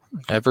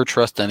 Never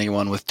trust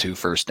anyone with 2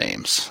 first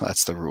names.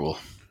 That's the rule.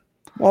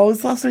 Well,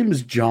 his last name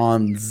is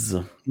Johns.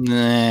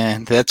 Nah,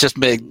 that just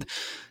made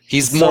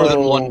he's more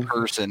than one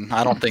person.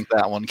 I don't think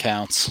that one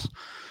counts.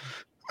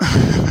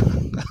 I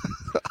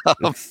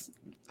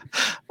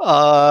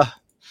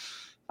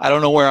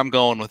don't know where I'm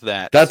going with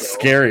that. That's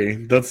scary.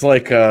 That's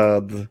like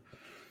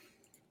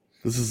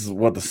this is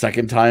what the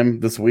second time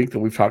this week that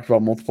we've talked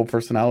about multiple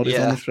personalities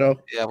on the show.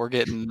 Yeah,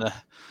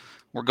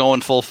 we're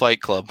going full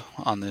Fight Club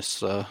on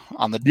this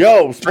on the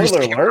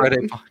spoiler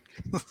alert.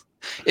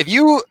 If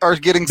you are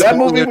getting that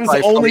movie was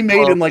by only Fight made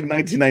Club, in like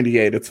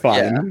 1998. It's fine.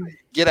 Yeah.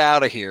 Get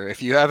out of here.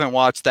 If you haven't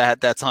watched that,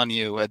 that's on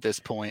you at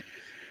this point.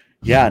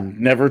 Yeah,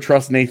 never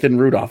trust Nathan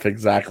Rudolph.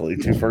 Exactly.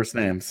 2 first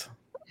names.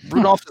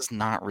 Rudolph is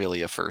not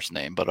really a first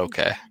name, but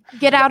okay.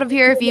 Get out of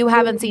here if you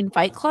haven't seen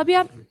Fight Club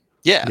yet.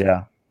 Yeah.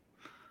 Yeah.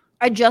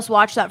 I just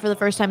watched that for the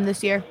first time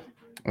this year.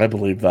 I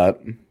believe that.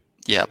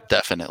 Yeah,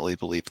 definitely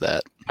believe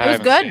that. I It was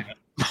haven't good. seen it.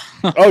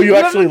 Oh, you You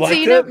actually haven't liked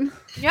seen it?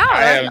 Yeah,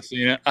 I haven't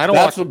seen it. I don't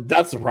watch.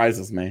 That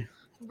surprises me.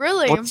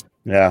 really. What's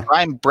Yeah.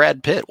 Ryan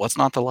Brad Pitt? What's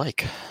not to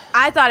like?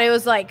 I thought it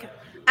was like,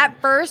 at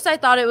first, I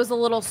thought it was a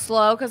little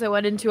slow because I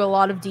went into a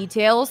lot of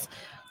details.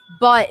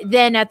 But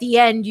then at the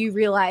end, you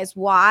realize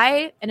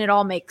why, and it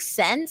all makes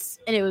sense.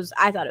 And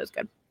I thought it was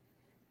good.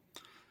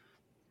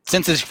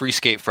 Since it's Free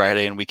Skate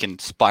Friday and we can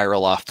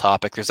spiral off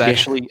topic, there's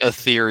actually a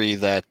theory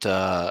that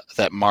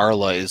that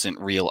Marla isn't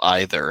real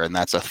either, and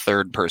that's a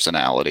third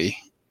personality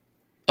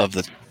of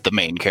the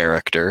main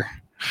character.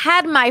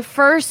 Had my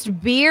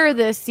first beer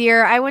this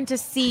year. I went to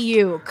see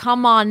you.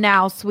 Come on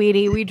now,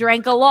 sweetie. We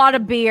drank a lot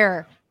of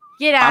beer.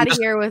 Get out of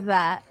here with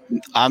that.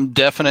 I'm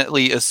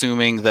definitely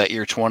assuming that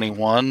you're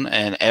 21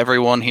 and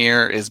everyone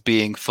here is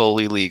being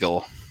fully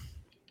legal.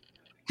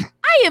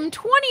 I am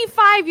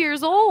 25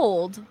 years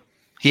old.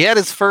 He had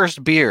his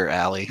first beer,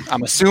 Allie.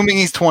 I'm assuming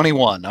he's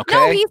 21, okay?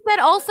 No, he said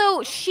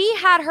also she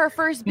had her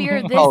first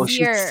beer this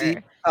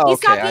year. He's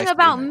talking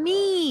about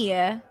me.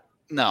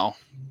 No.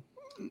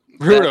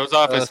 Rudo's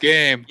off his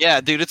game.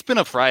 Yeah, dude, it's been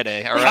a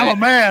Friday. All right. I'm a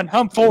man.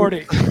 I'm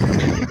 40.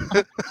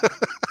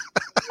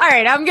 All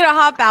right, I'm going to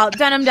hop out.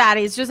 Denim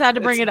Daddies just had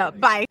to bring it up.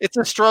 Bye. It's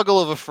a struggle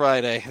of a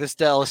Friday. This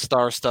Dallas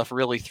Star stuff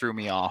really threw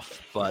me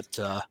off. But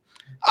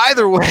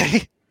either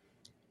way,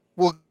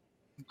 we'll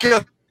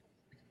get.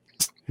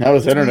 That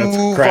was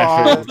internet's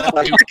crashing.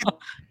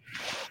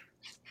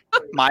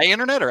 My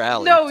internet or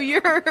Allie? No,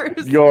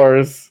 yours.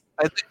 Yours.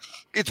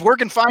 It's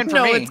working fine for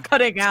me. No, it's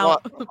cutting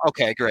out. So,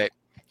 okay, great.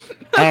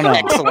 I don't know.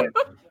 Excellent.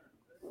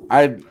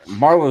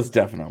 Marla's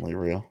definitely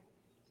real.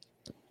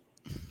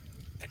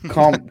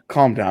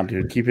 Calm down,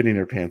 dude. Keep it in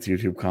your pants,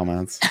 YouTube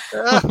comments.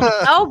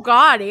 Oh,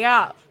 God,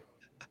 yeah.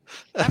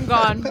 I'm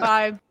gone.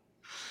 Bye.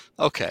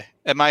 Okay.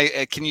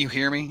 Can you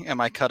hear me? Am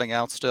I cutting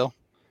out still?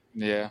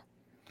 Yeah.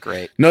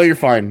 Great. No, you're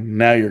fine.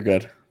 Now you're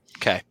good.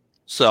 Okay.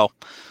 So.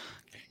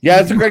 Yeah,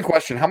 it's a great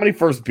question. How many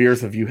first beers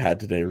have you had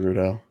today,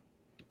 Rudo?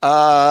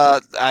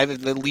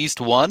 I've at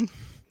least one.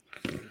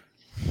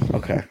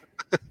 Okay.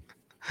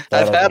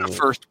 I've had a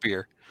first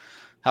beer.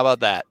 How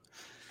about that?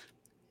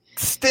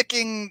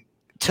 Sticking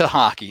to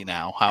hockey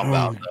now. How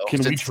about though?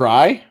 Can we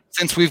try?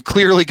 Since we've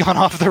clearly gone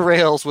off the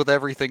rails with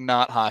everything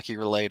not hockey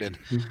related.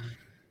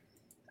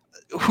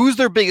 Who's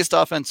their biggest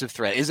offensive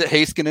threat? Is it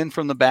Heiskanen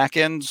from the back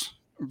end?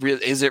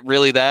 Is it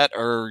really that,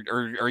 or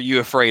are you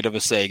afraid of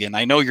a Sagan?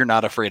 I know you're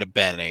not afraid of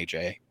Ben,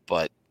 AJ,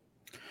 but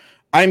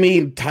I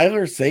mean,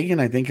 Tyler Sagan,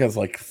 I think, has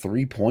like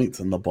 3 points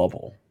in the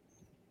bubble,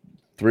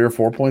 3 or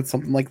 4 points,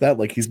 something like that.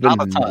 Like he's been,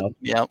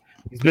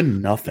 he's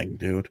been nothing,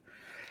 dude.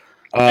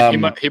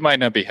 He might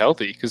not be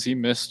healthy because he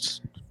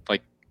missed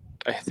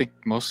I think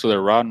most of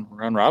their round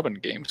robin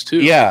games too.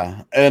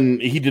 Yeah,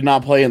 and he did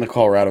not play in the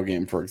Colorado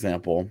game, for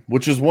example,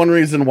 which is one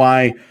reason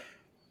why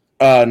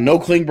no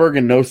Klingberg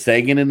and no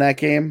Sagan in that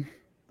game,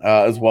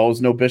 as well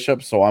as no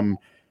Bishop. So I'm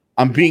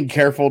being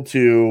careful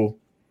to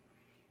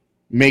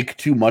make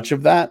too much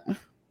of that.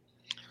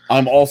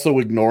 I'm also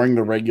ignoring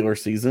the regular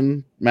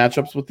season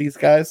matchups with these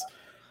guys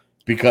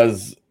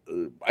because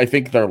I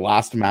think their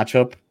last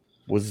matchup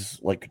was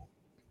like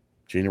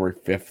January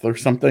 5th or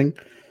something.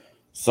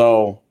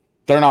 So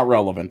they're not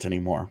relevant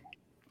anymore.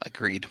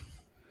 Agreed.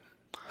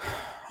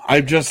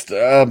 I just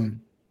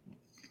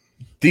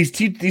these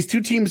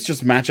two teams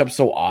just match up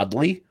so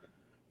oddly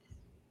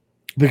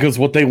because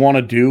what they want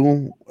to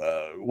do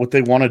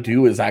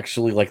is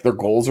actually like their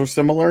goals are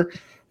similar,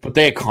 but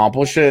they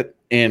accomplish it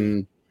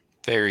in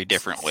very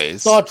different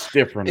ways. Such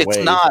different ways.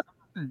 It's not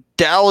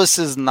Dallas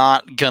is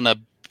not gonna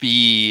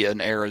be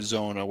an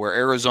Arizona where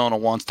Arizona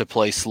wants to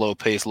play slow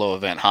pace, low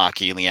event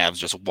hockey and the Avs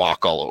just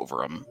walk all over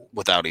them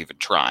without even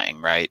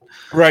trying, right?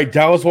 Right.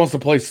 Dallas wants to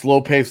play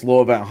slow pace,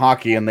 low event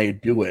hockey and they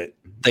do it.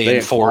 They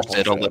enforce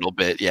it a little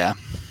bit, yeah.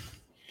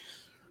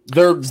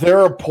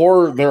 They're a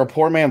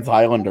poor man's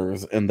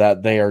Islanders in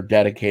that they are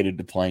dedicated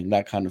to playing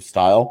that kind of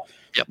style.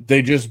 Yep.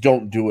 They just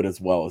don't do it as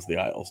well as the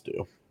Isles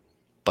do.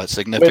 But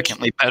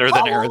significantly better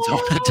than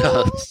Arizona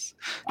does.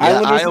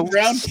 Islanders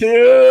round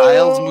 2.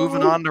 Isles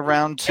moving on to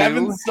round 2.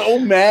 Kevin's so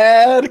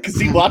mad because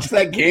he watched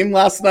that game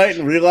last night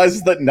and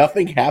realizes that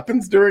nothing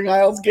happens during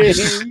Isles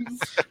games.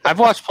 I've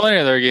watched plenty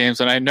of their games,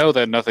 and I know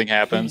that nothing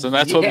happens, and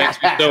that's what makes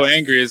me so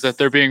angry is that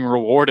they're being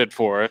rewarded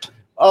for it.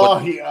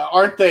 Oh,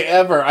 aren't they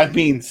ever? I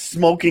mean,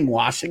 smoking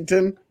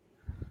Washington.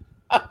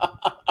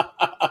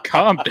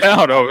 Calm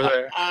down over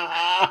there.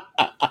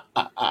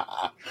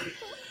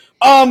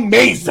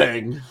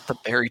 Amazing. The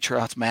Barry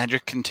Trotz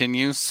magic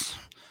continues.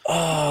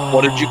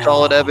 What did you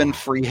call it, Evan?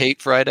 Free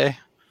Hate Friday?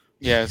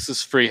 Yeah, this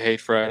is Free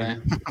Hate Friday.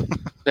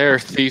 They're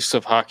thieves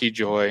of hockey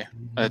joy.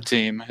 That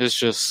team is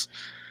just.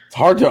 It's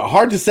hard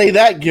to say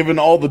that given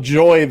all the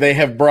joy they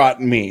have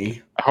brought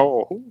me.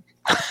 Oh.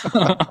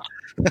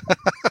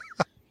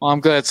 Well, I'm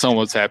glad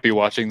someone's happy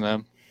watching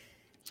them.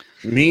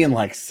 Me and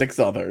like 6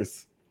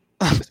 others.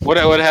 What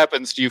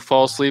happens? Do you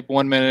fall asleep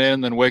 1 minute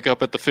in, then wake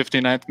up at the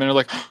 59th minute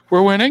like,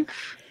 we're winning?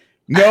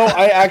 No,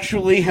 I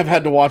actually have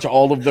had to watch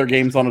all of their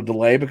games on a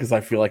delay because I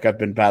feel like I've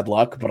been bad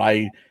luck, but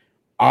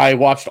I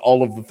watched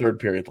all of the third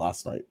period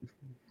last night.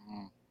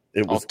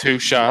 It was all 2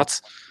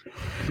 shots.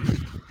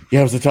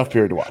 Yeah, it was a tough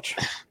period to watch.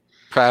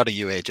 Proud of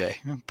you, AJ.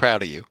 I'm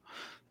proud of you.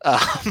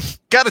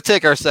 Got to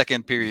take our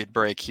second period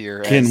break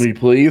here. Can we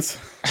please?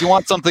 If you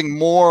want something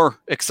more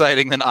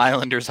exciting than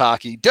Islanders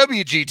hockey,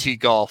 WGT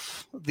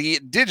Golf, the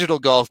digital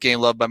golf game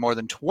loved by more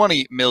than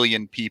 20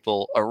 million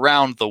people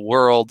around the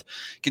world.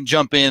 You can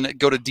jump in,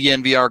 go to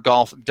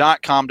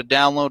dnvrgolf.com to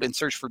download and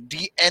search for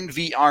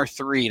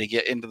DNVR3 to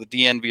get into the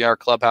DNVR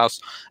clubhouse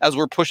as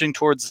we're pushing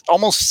towards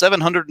almost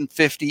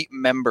 750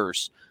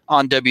 members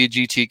on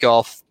WGT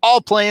Golf,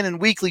 all playing in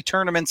weekly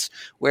tournaments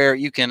where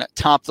you can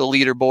top the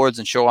leaderboards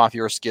and show off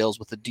your skills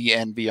with the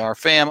DNVR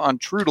fam on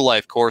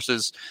true-to-life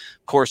courses.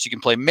 Of course, you can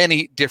play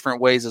many different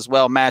ways as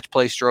well. Match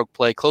play, stroke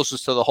play,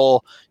 closest to the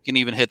hole. You can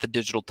even hit the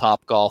digital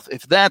top golf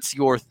if that's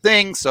your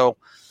thing. So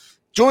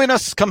join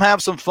us. Come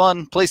have some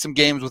fun. Play some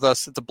games with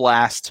us. It's a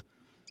blast.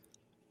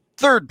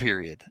 Third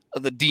period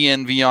of the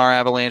DNVR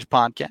Avalanche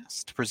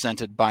podcast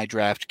presented by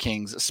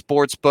DraftKings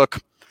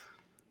Sportsbook.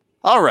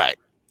 All right.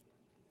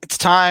 It's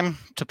time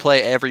to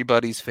play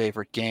everybody's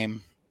favorite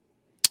game.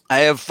 I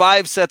have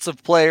 5 sets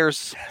of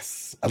players.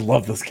 Yes, I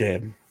love this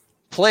game.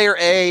 Player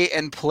A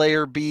and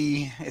Player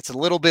B. It's a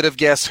little bit of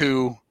guess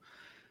who.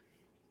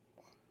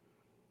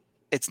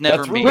 It's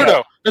never me.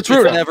 Rudo. It's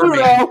Rudo. Never me.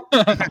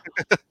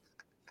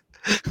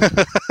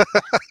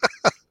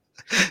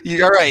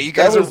 All right, you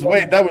guys that was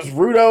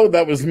Rudo,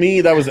 that was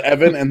me, that was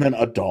Evan, and then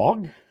a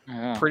dog?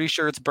 Yeah. pretty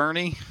sure it's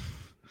Bernie.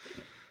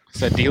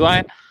 Is that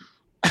D-line?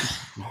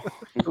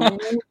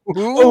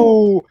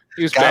 Ooh.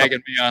 He was Got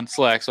bagging me on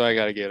Slack, so I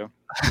got to get him.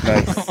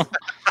 Nice.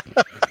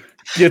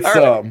 Get All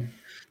some.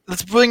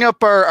 Let's bring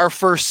up our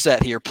first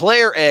set here.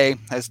 Player A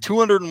has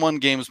 201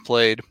 games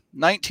played,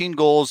 19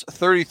 goals,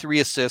 33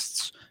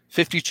 assists,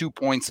 52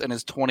 points, and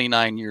is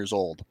 29 years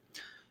old.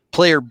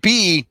 Player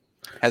B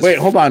has... Wait,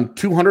 hold on.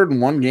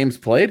 201 games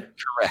played?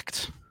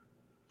 Correct.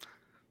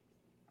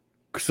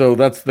 So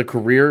that's the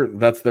career.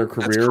 That's their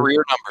career. That's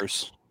career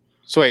numbers.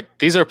 So wait,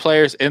 these are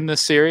players in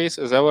this series?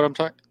 Is that what I'm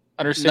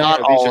understanding?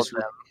 Not Or these all just- of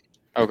them.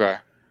 Okay.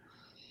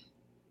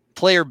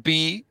 Player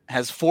B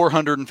has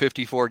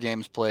 454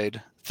 games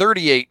played,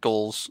 38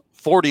 goals,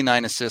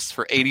 49 assists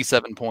for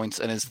 87 points,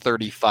 and is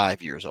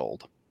 35 years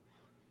old.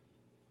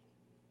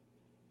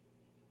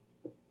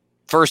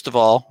 First of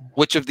all,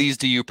 which of these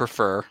do you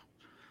prefer?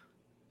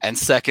 And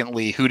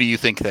secondly, who do you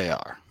think they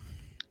are?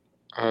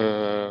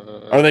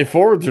 Are they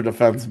forwards or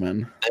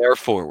defensemen? They're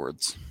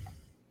forwards.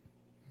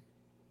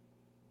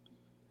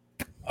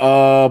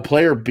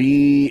 Player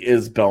B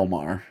is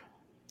Belmar.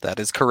 That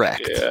is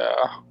correct. Yeah.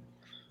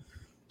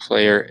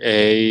 Player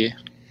A.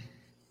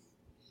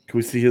 Can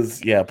we see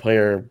his? Yeah,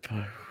 player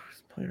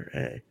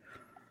A.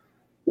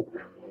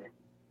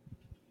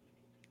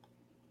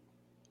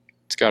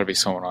 It's got to be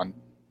someone on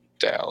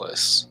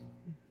Dallas.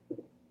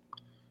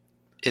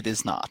 It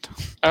is not.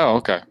 Oh,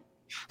 okay.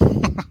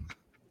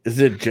 Is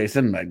it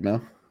Jason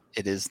Megna?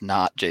 It is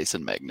not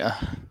Jason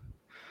Megna.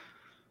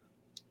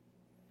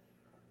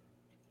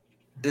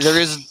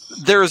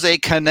 There is a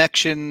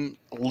connection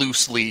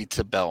loosely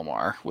to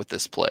Belmar with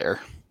this player.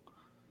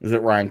 Is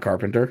it Ryan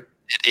Carpenter?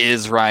 It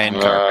is Ryan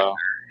Carpenter.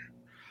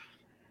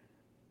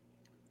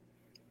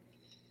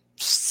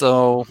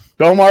 So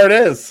Belmar it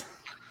is.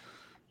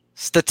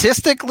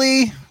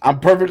 statistically,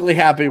 I'm perfectly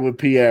happy with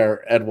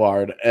Pierre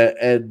Edouard.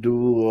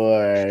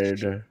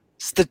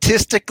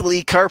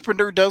 Statistically,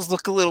 Carpenter does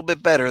look a little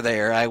bit better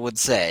there, I would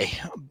say.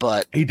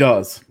 But He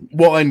does.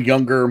 Well, and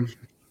younger.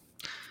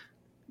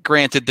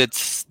 granted,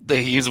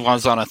 he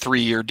was on a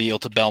 3-year deal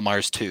to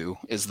Belmar's 2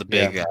 is the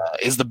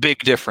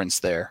big difference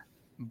there.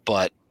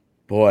 But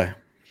Boy.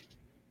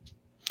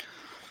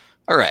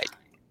 all right,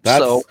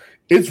 so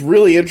It's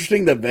really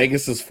interesting that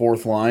Vegas's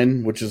fourth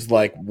line, which is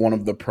like one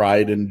of the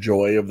pride and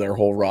joy of their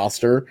whole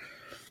roster,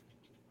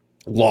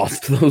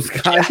 lost those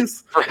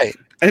guys right,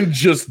 and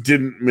just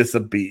didn't miss a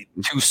beat.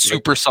 2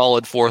 super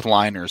solid fourth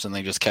liners, and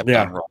they just kept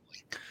on rolling.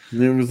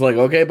 And it was like,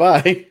 okay,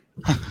 bye.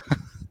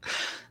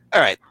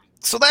 All right,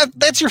 so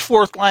that's your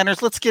fourth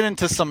liners. Let's get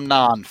into some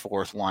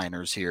non-fourth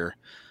liners here.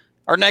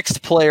 Our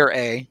next player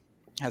A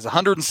has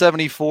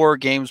 174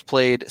 games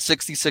played,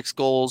 66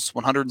 goals,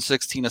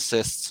 116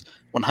 assists,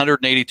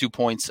 182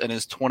 points, and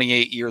is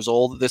 28 years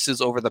old. This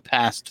is over the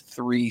past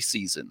 3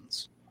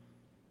 seasons.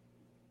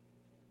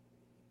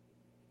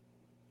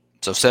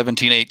 So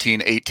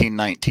 17-18,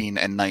 18-19,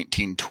 and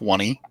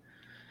 19-20.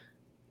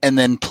 And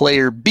then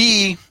player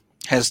B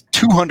has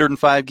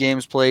 205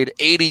 games played,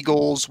 80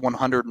 goals,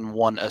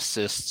 101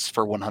 assists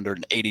for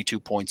 182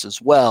 points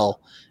as well,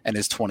 and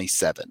is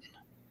 27.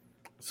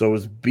 So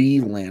is B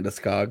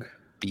Landeskog.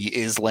 B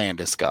is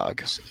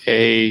Landeskog.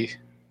 A.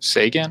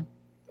 Sagan?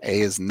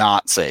 A is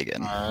not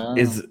Sagan.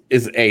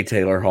 Is A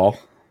Taylor Hall.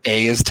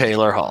 A is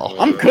Taylor Hall.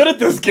 I'm good at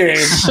this game.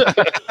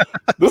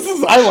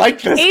 I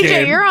like this AJ,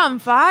 game. you're on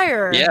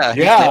fire. Yeah,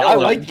 Yeah, I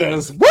like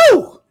this.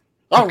 Woo!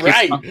 All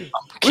right. We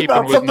keeping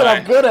found with something my-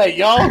 I'm good at,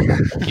 y'all.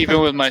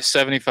 Even with my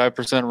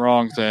 75%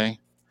 wrong thing.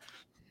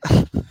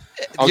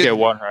 I'll get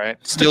one right.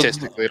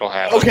 Statistically, it'll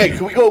happen. Okay,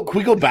 can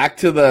we go back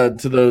to those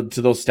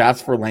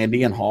stats for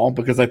Landy and Hall,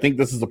 because I think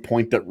this is a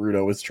point that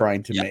Rudo is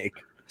trying to make.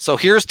 So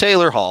here's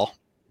Taylor Hall,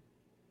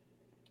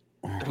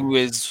 who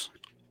is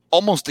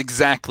almost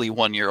exactly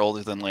 1 year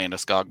older than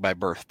Landeskog by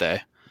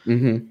birthday,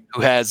 Mm-hmm.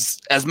 who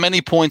has as many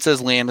points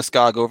as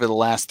Landeskog over the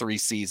last 3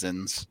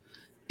 seasons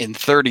in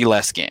 30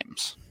 less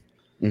games.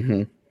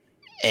 Mm-hmm.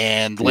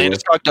 And Yeah.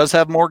 Landeskog does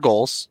have more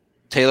goals.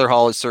 Taylor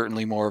Hall is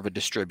certainly more of a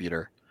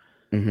distributor.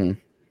 Mm-hmm.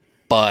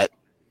 But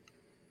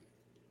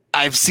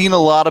I've seen a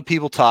lot of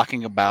people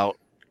talking about,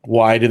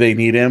 Why do they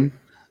need him?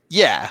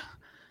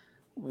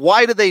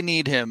 why do they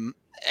need him?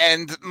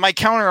 And my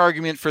counter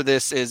argument for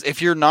this is,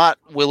 if you're not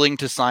willing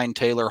to sign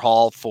Taylor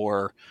Hall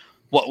for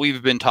what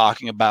we've been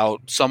talking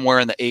about, somewhere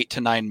in the 8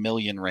 to 9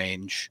 million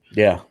range,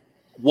 Yeah.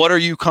 what are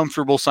you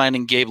comfortable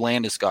signing Gabe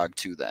Landeskog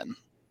to then?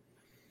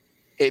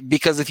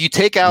 Because if you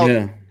take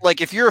out,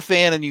 like, if you're a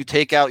fan and you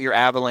take out your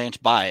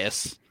Avalanche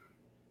bias,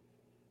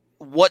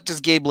 what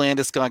does Gabe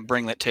Landeskog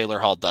bring that Taylor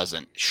Hall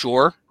doesn't?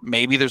 Sure,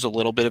 maybe there's a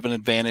little bit of an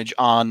advantage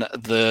on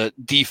the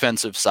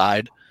defensive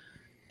side.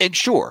 And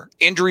sure,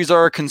 injuries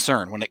are a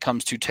concern when it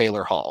comes to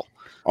Taylor Hall.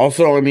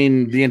 Also, I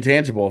mean, the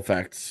intangible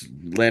effects.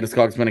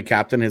 Landeskog's been a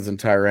captain his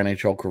entire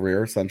NHL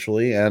career,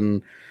 essentially,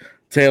 and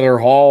Taylor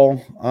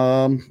Hall,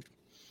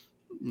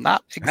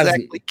 not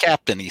exactly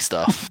captain-y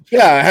stuff.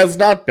 Yeah, has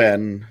not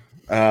been.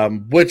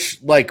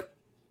 Which, like,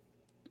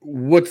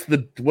 what's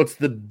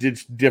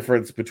the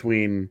difference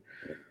between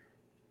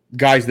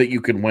guys that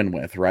you can win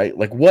with, right?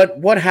 Like,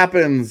 what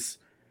happens?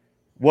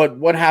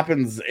 What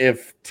happens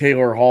if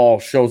Taylor Hall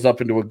shows up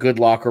into a good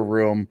locker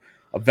room,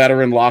 a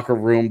veteran locker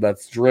room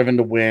that's driven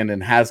to win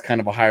and has kind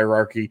of a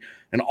hierarchy,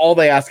 and all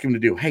they ask him to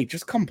do, hey,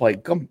 just come play,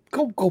 go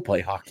play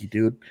hockey,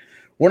 dude.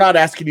 We're not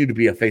asking you to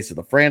be a face of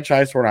the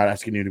franchise. We're not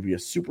asking you to be a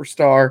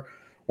superstar.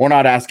 We're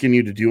not asking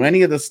you to do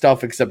any of this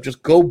stuff except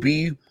just go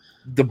be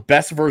the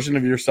best version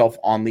of yourself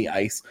on the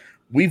ice.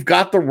 We've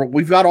got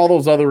all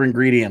those other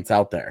ingredients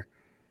out there.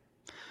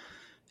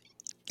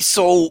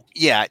 So,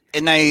 yeah,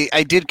 and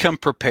I did come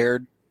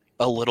prepared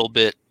a little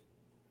bit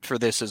for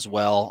this as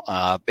well.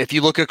 If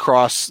you look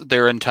across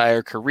their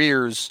entire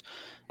careers,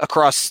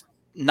 across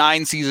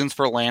 9 seasons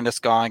for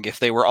Landeskog, if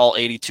they were all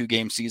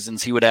 82-game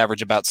seasons, he would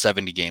average about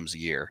 70 games a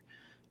year.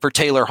 For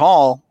Taylor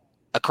Hall,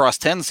 across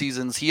 10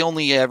 seasons, he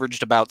only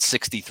averaged about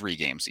 63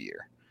 games a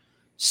year.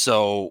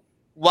 So,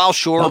 while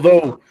sure...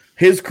 Although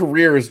his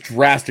career is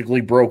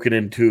drastically broken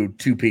into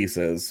 2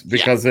 pieces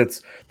because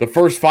it's the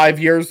first 5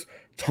 years,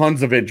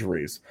 tons of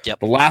injuries.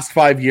 Yep. The last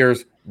 5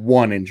 years,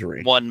 1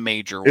 injury. One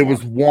major It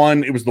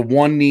one. was the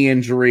 1 knee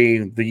injury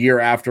the year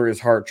after his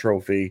Hart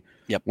Trophy.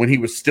 Yep. When he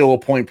was still a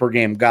point per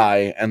game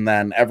guy, and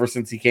then ever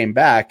since he came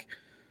back,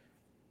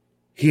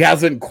 he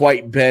hasn't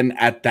quite been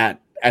at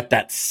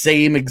that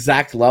same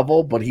exact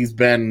level, but he's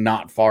been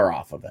not far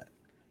off of it.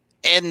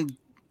 And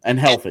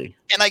healthy.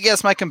 And I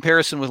guess my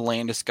comparison with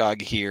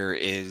Landeskog here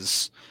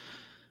is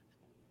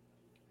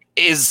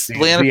the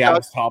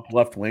Avs top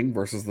left wing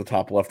versus the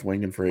top left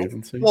wing in free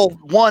agency. Well,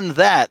 1,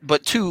 that,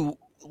 but 2,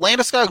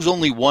 Landeskog's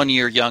only 1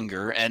 year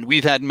younger, and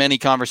we've had many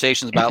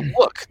conversations about,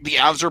 look, the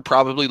Avs are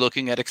probably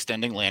looking at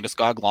extending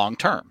Landeskog long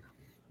term.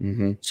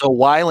 Mm-hmm. So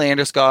why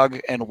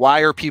Landeskog, and why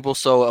are people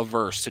so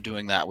averse to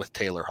doing that with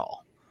Taylor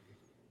Hall?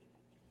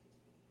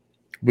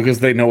 Because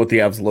they know what the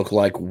Avs look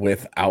like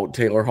without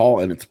Taylor Hall,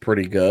 and it's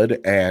pretty good.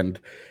 And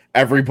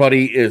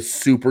everybody is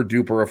super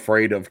duper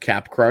afraid of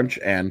cap crunch,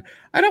 and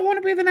I don't want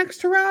to be the next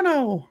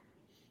Toronto.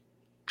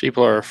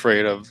 People are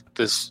afraid of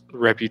this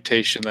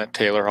reputation that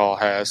Taylor Hall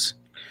has.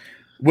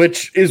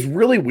 Which is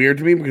really weird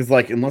to me because,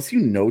 like, unless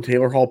you know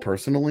Taylor Hall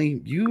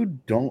personally, you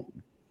don't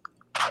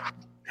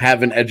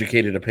have an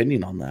educated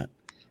opinion on that.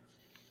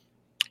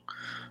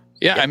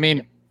 Yeah, I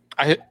mean,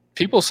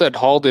 people said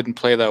Hall didn't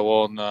play that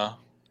well in the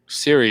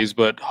series,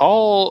 but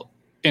Hall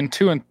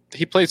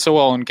he played so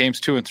well in games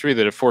 2 and 3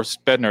 that it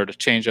forced Bednar to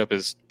change up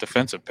his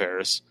defensive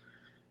pairs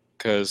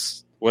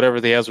because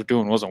whatever the Avs were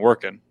doing wasn't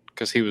working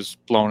because he was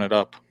blowing it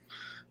up.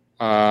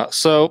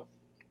 So,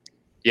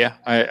 yeah,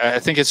 I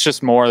think it's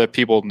just more that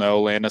people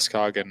know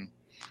Landeskog, and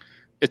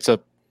it's a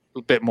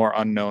bit more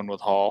unknown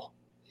with Hall.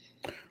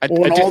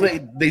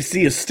 They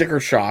see is sticker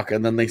shock,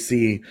 and then they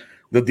see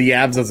that the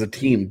Avs as a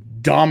team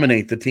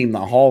dominate the team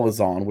that Hall is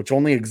on, which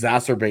only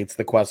exacerbates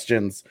the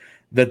questions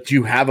that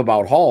you have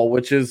about Hall,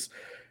 which is,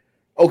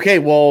 okay,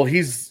 well,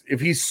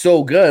 if he's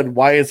so good,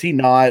 why is he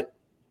not,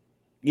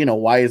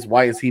 why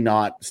is he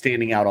not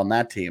standing out on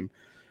that team?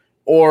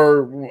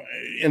 Or,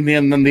 and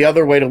then the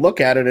other way to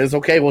look at it is,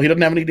 okay, well, he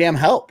doesn't have any damn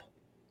help.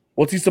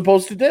 What's he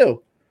supposed to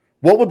do?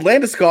 What would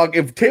Landeskog,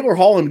 if Taylor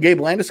Hall and Gabe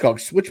Landeskog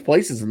switched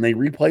places and they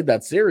replayed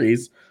that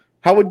series,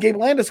 how would Gabe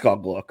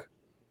Landeskog look?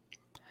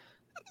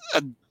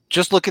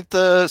 Just look at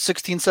the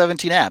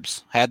 16-17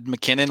 Abs. Had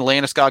McKinnon,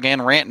 Landeskog,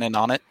 and Rantanen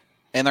on it,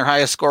 and their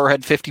highest scorer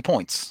had 50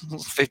 points,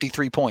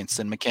 53 points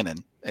in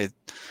McKinnon.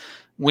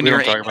 We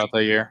don't talk about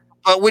that year.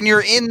 But when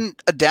you're in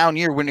a down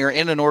year, when you're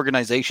in an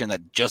organization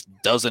that just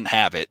doesn't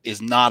have it,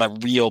 is not a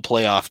real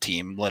playoff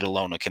team, let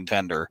alone a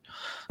contender.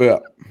 Yeah.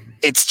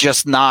 It's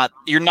just not,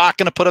 you're not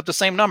going to put up the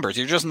same numbers.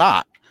 You're just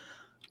not.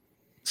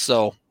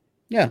 So.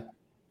 Yeah.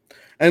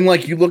 And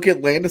like you look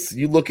at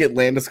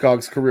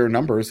Landeskog's career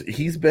numbers,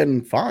 he's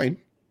been fine.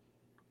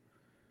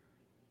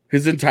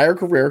 his entire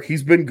career,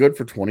 he's been good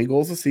for 20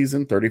 goals a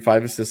season,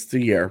 35 assists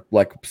a year,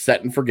 like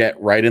set and forget,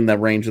 right in the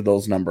range of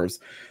those numbers.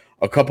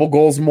 A couple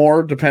goals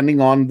more, depending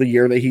on the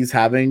year that he's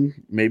having,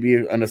 maybe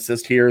an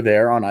assist here or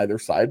there on either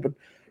side. But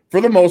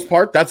for the most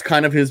part, that's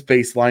kind of his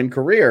baseline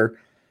career.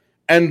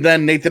 And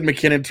then Nathan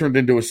MacKinnon turned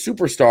into a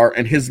superstar,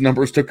 and his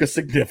numbers took a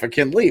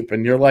significant leap.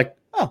 And you're like,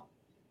 oh.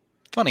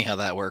 Funny how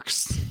that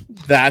works.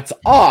 That's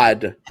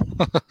odd.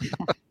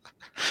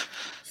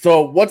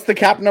 So what's the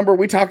cap number?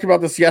 We talked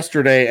about this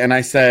yesterday, and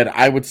I said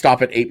I would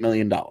stop at $8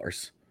 million.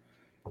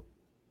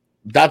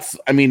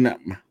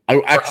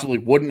 I actually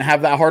wouldn't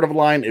have that hard of a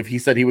line. If he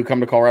said he would come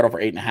to Colorado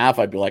for 8.5,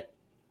 I'd be like,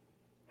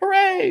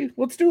 hooray,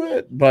 let's do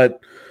it. But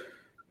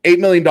 $8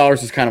 million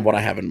is kind of what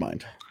I have in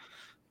mind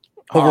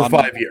over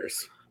 5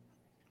 years.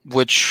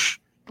 Which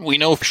we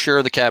know for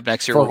sure the cap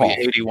next year will be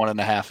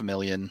 $81.5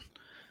 million.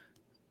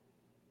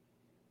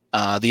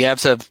 The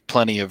Avs have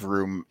plenty of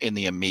room in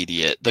the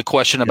immediate. The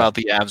question about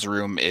the Avs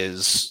room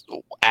is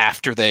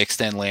after they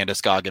extend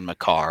Landeskog and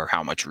Makar,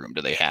 how much room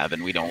do they have?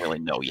 And we don't really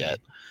know yet.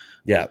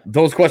 Yeah,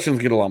 those questions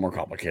get a lot more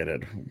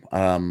complicated.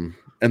 And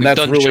we've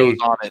that's done really shows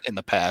on it in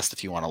the past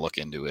if you want to look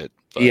into it.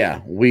 But. Yeah,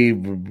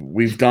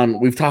 we've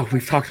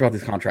talked about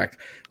this contract.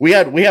 We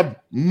have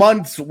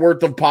months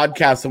worth of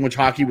podcasts in which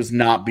hockey was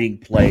not being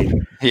played.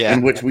 Yeah,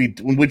 in which we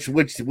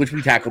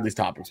tackled these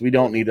topics. We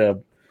don't need to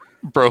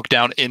broke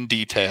down in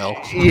detail.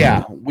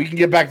 Yeah, we can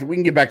get back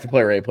to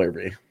player A, player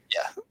B.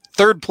 Yeah,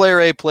 third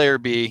player A, player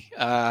B.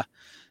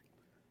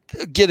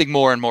 Getting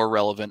more and more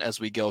relevant as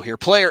we go here.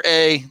 Player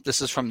A,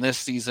 this is from this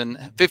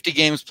season, 50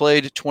 games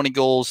played, 20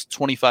 goals,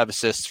 25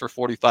 assists for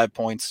 45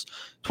 points,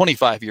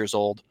 25 years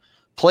old.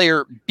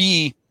 Player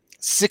B,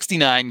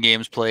 69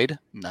 games played,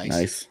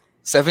 nice.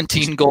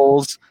 17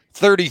 goals,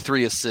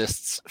 33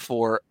 assists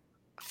for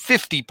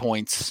 50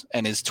 points,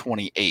 and is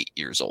 28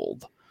 years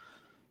old.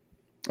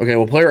 Okay,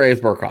 well, player A is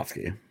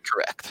Burakovsky.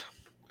 Correct.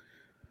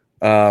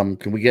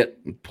 Can we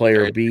get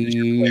player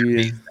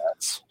B?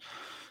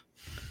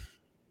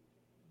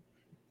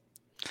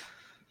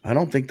 I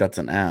don't think that's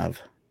an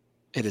Av.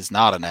 It is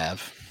not an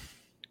Av.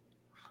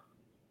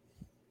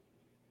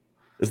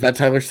 Is that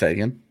Tyler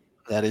Seguin?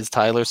 That is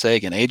Tyler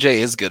Seguin. AJ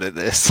is good at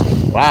this.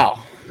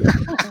 Wow.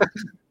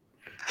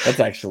 That's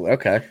actually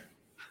okay.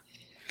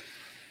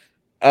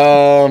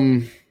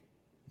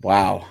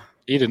 Wow.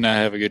 He did not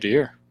have a good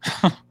year.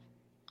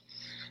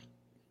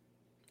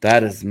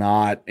 That is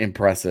not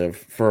impressive.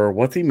 For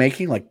what's he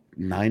making? Like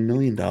 $9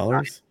 million?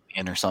 Or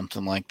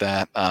something like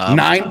that.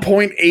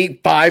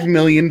 $9.85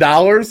 million?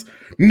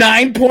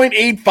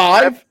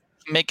 9.85?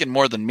 Making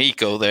more than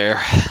Mikko there.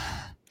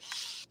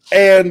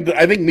 And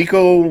I think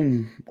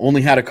Mikko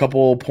only had a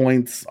couple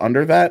points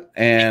under that.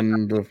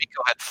 And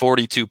Mikko had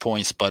 42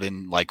 points, but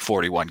in like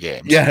 41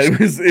 games. Yeah,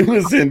 it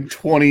was in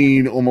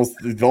 20, almost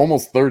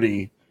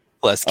 30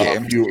 less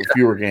games.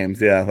 Fewer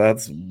games. Yeah,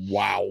 that's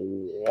wow.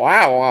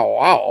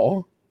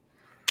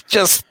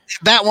 Just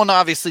that one,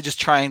 obviously,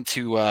 just trying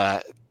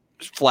to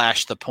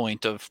flash the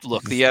point of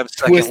look. The Avs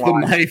twist the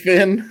knife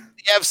in.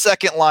 The Avs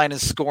second line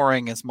is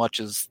scoring as much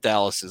as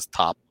Dallas's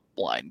top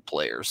line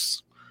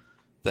players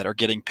that are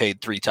getting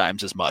paid 3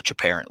 times as much,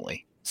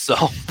 apparently. So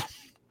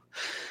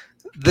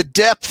the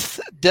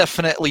depth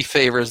definitely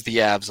favors the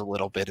Avs a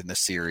little bit in the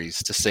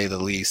series, to say the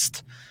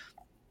least.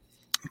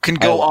 Can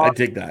go on. I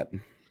dig that.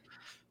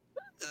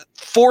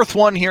 Fourth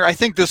one here. I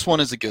think this one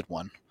is a good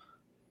one.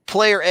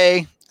 Player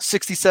A,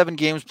 67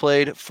 games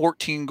played,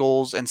 14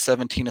 goals and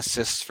 17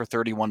 assists for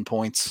 31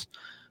 points.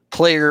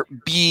 Player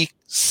B,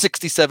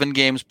 67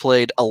 games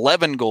played,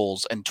 11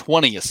 goals and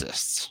 20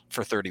 assists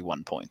for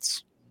 31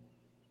 points.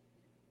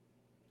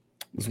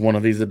 Is one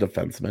of these a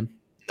defenseman?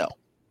 No.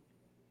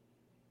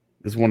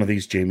 Is one of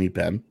these Jamie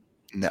Benn?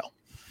 No.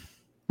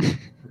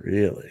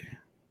 Really?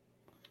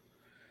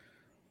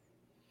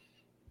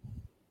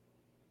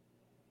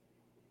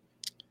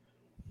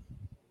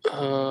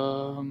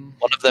 One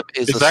of them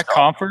is that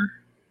Compher?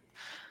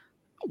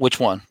 Which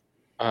one?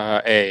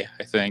 A,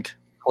 I think.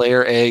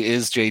 Player A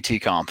is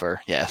JT Compher.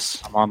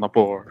 Yes. I'm on the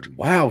board.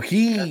 Wow,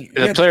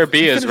 player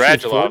B is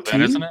Radulov,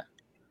 then, isn't it?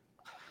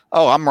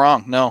 Oh, I'm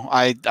wrong. No,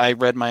 I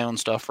read my own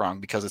stuff wrong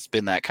because it's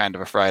been that kind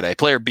of a Friday.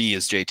 Player B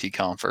is JT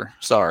Compher.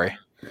 Sorry.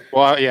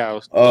 Well, yeah, it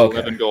was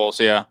 11 goals,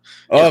 yeah.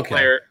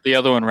 Okay. The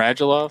other one,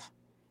 Radulov?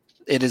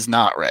 It is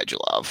not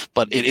Radulov,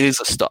 but it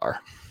is a star.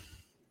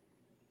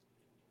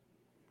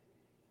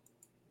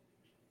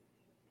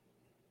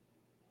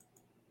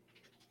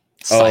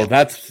 Oh,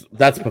 that's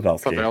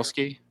Pavelski.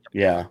 Pavelski?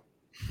 Yeah.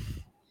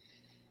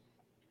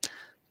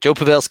 Joe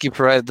Pavelski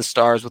provided the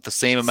Stars with the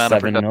same amount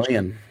of production $7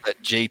 million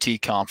that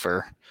JT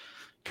Compher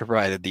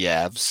provided the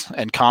Avs.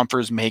 And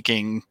Compher's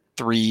making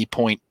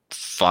 3.5,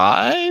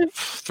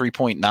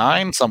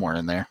 3.9, somewhere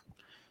in there.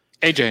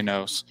 AJ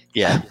knows.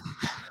 Yeah.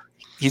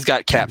 He's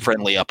got Cap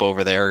Friendly up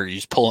over there.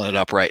 He's pulling it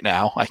up right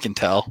now. I can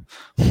tell.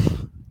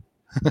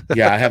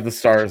 Yeah, I have the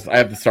Stars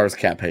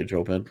cap page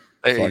open.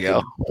 There you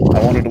go.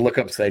 I wanted to look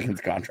up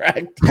Sagan's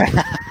contract.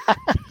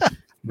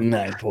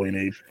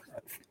 9.8.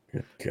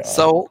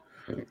 So,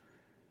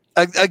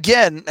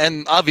 again,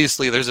 and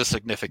obviously there's a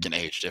significant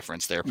age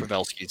difference there.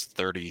 Pavelski's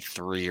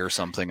 33 or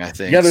something, I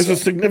think. Yeah, there's a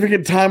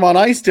significant time on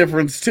ice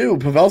difference too.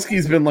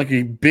 Pavelski's been like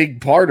a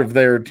big part of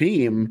their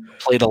team.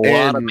 Played a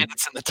lot of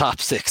minutes in the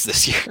top 6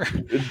 this year.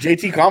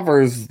 JT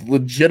Compher is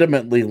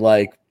legitimately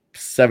like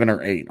 7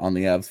 or 8 on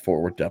the Avs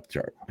forward depth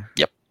chart.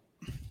 Yep.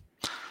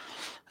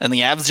 And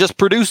the Avs just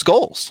produce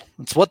goals.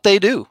 It's what they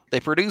do. They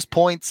produce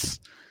points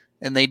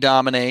and they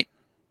dominate.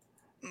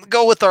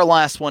 Go with our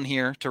last one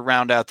here to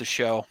round out the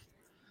show.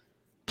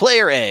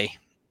 Player A,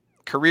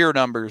 career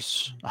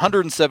numbers,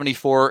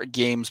 174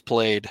 games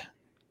played,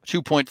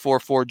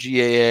 2.44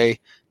 GAA,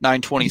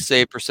 920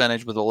 save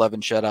percentage with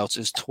 11 shutouts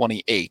is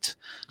 28.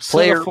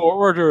 Player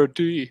forward or a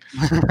D?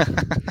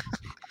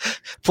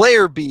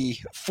 Player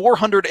B,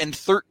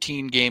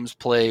 413 games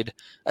played,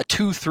 a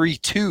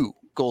 232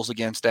 goals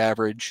against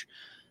average,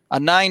 a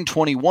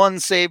 921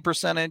 save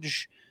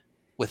percentage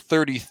with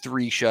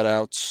 33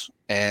 shutouts,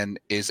 and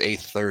is a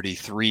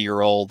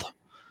 33-year-old.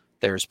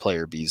 There's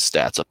player B's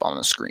stats up on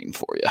the screen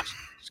for you.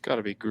 It's got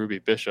to be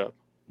Groovy Bishop.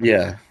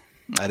 Yeah.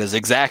 That is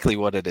exactly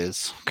what it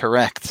is.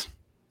 Correct.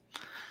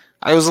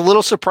 I was a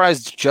little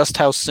surprised just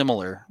how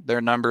similar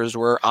their numbers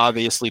were.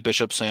 Obviously,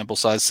 Bishop's sample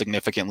size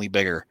significantly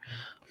bigger.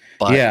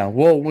 But yeah,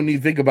 well, when you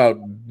think about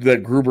the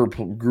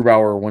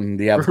Grubauer, when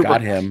the Avs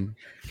got him,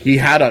 he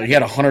had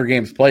 100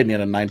 games played and he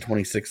had a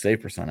 926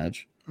 save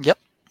percentage. Yep.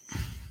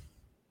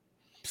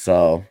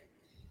 So,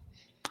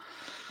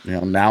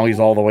 now he's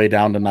all the way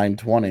down to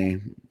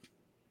 920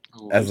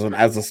 as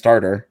a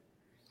starter.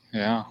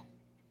 Yeah.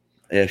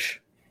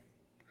 Ish.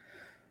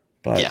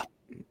 But yeah.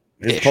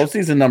 His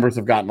postseason numbers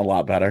have gotten a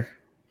lot better.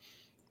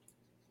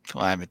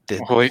 Well,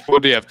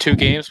 what do you have? 2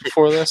 games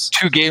before this?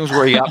 2 games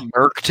where he got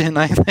murked in,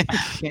 I think.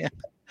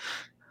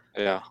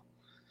 Yeah.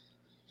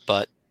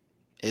 But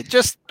it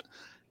just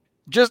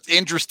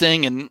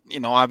interesting, and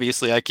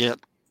obviously I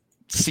can't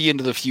see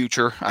into the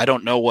future. I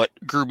don't know what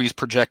Gruby's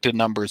projected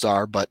numbers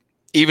are, but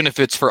even if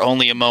it's for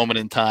only a moment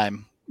in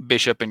time,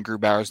 Bishop and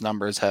Grubauer's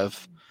numbers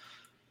have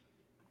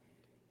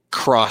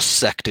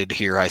cross-sected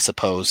here, I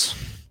suppose.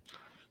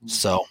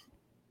 So,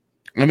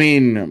 I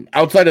mean,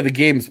 outside of the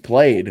games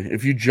played,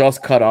 if you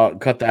just cut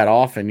that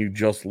off and you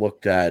just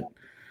looked at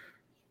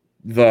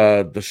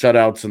the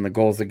shutouts and the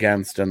goals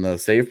against and the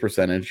save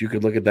percentage, you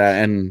could look at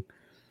that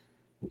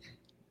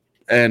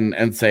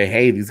and say,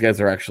 hey, these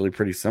guys are actually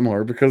pretty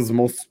similar, because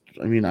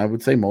I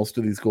would say most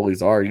of these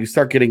goalies are. You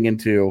start getting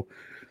into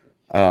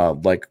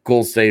like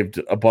goals saved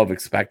above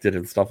expected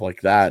and stuff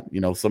like that,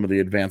 some of the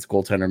advanced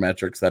goaltender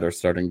metrics that are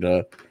starting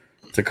to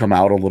come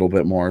out a little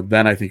bit more,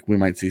 then I think we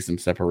might see some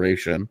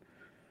separation.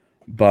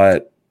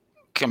 But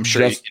I'm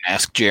sure you can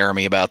ask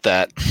Jeremy about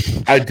that.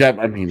 I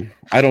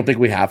don't think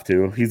we have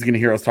to. He's going to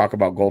hear us talk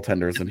about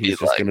goaltenders, and he's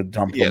just going to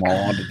dump them all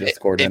onto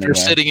Discord. If you're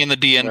sitting in the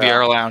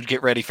DNVR lounge,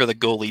 get ready for the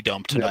goalie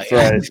dump tonight.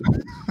 That's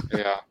right.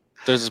 Yeah.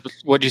 There's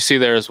what you see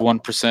there is 1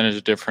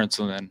 percentage difference,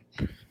 and then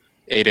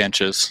 8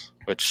 inches,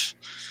 which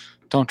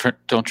don't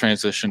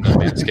transition to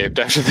Manscaped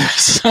after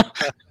this.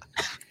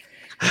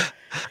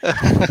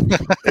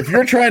 If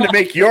you're trying to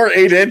make your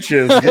 8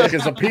 inches look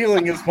as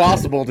appealing as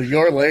possible to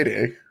your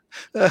lady.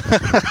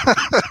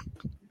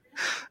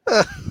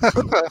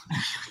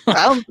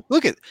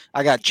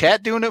 I got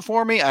Chat doing it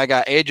for me. I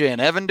got AJ and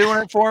Evan doing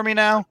it for me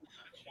now.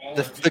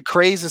 The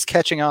craze is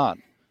catching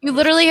on. You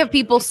literally have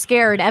people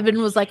scared.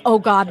 Evan was like, oh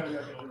God,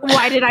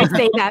 why did I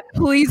say that?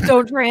 Please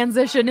don't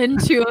transition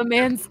into a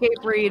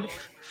Manscaped read.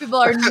 People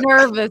are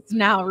nervous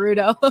now,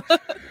 Rudo.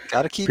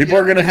 Gotta keep. People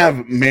are gonna have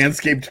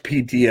Manscaped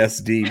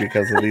PTSD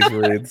because of these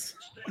reads.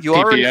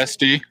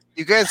 PTSD.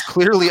 You guys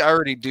clearly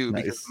already do,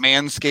 Nice. because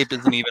Manscaped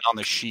isn't even on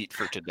the sheet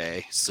for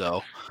today.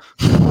 So,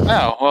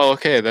 Oh, well,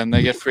 okay. Then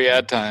they get free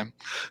ad time.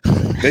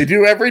 They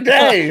do every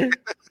day.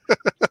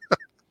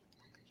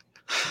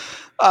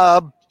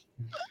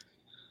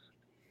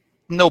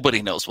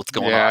 Nobody knows what's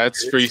going on. Yeah,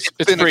 it's free.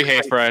 It's free.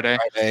 Hey, Friday.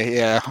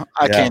 Yeah,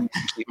 I can't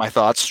keep my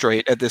thoughts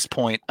straight at this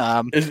point.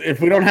 If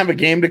we don't have a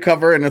game to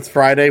cover and it's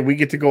Friday, we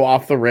get to go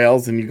off the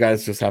rails, and you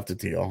guys just have to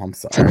deal. I'm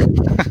sorry.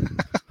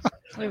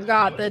 We've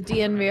got the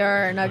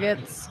DNVR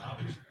Nuggets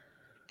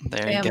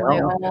There you family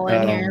go. all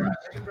in here.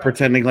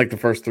 Pretending like the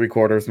first 3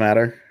 quarters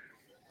matter.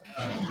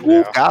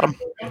 Yeah. Got him.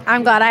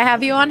 I'm glad I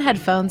have you on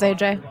headphones,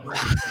 AJ.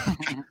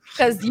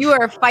 Because you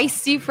are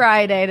feisty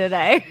Friday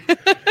today.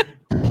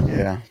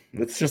 Yeah,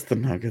 it's just the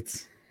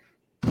Nuggets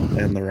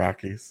and the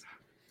Rockies.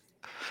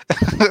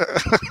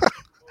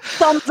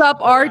 Thumbs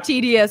up our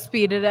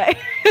TDSP today.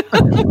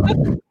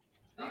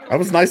 I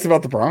was nice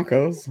about the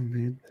Broncos.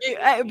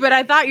 But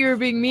I thought you were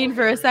being mean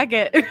for a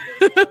second.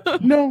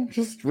 No,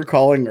 just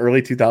recalling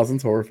early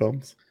 2000s horror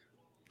films.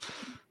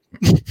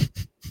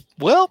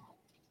 Well,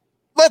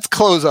 let's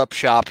close up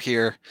shop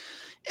here.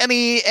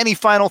 Any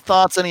final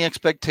thoughts? Any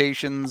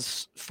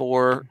expectations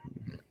for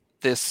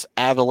this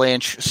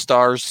Avalanche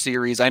Stars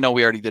series? I know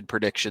we already did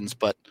predictions,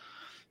 but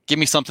give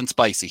me something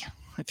spicy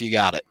if you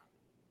got it.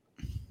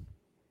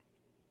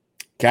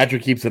 Kadri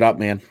keeps it up,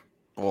 man.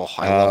 Oh,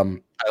 I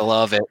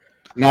love it.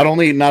 Not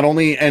only,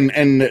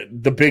 and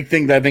the big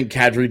thing that I think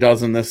Kadri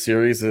does in this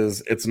series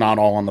is it's not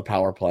all on the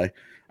power play.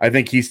 I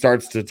think he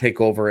starts to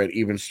take over at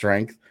even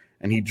strength,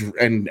 and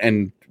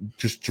and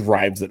just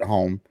drives it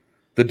home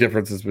the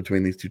differences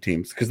between these two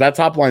teams, because that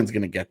top line is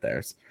going to get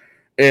theirs.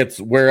 It's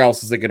where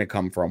else is it going to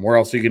come from? Where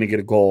else are you going to get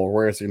a goal? Or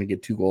where else are you going to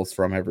get 2 goals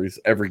from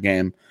every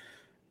game?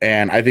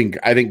 And I think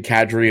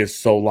Kadri is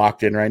so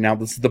locked in right now.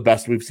 This is the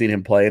best we've seen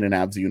him play in an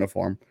Avs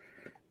uniform,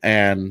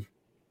 and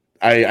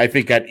I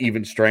think at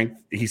even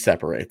strength he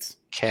separates.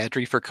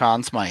 Kadri for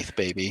Conn Smythe,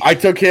 baby. I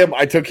took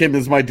him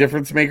as my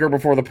difference maker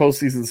before the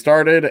postseason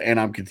started, and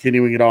I'm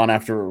continuing it on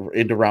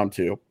into round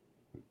 2.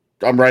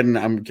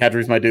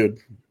 Kadri's my dude.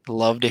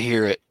 Love to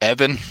hear it.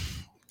 Evan,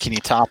 can you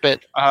top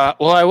it?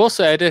 Well, I will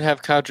say I did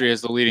have Kadri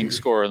as the leading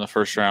scorer in the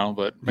first round,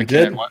 but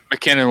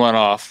McKinnon went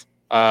off.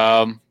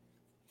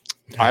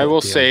 I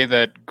will say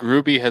that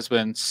Gruby has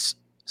been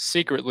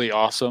secretly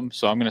awesome,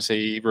 so I'm going to say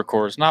he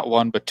records not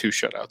 1 but 2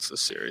 shutouts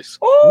this series.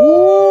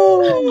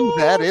 Ooh,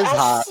 that is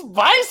hot.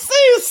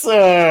 Spicy,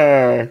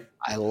 sir.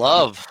 I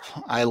love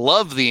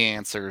the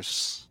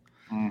answers.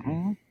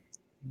 Mm-hmm.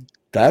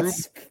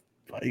 That's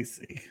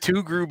spicy.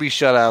 2 Gruby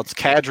shutouts,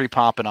 Kadri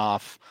popping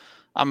off.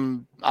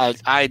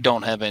 I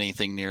don't have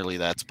anything nearly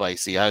that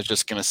spicy. I was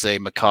just going to say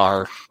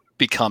Makar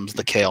becomes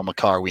the Cale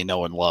Makar we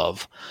know and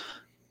love.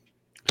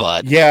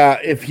 But yeah,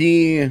 if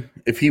he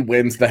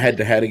wins the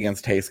head-to-head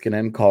against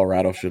Heiskanen,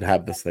 Colorado should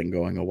have this thing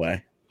going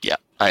away. Yeah,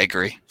 I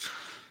agree.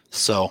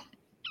 So,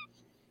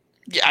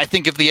 yeah, I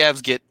think if the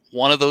Avs get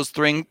one of those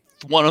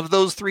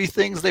 3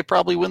 things, they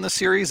probably win the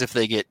series. If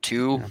they get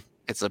 2,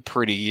 it's a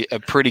pretty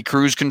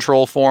cruise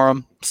control for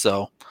them.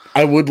 So,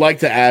 I would like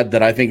to add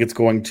that I think it's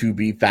going to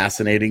be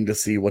fascinating to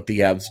see what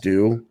the Avs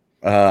do,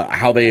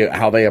 how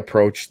they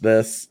approach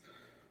this.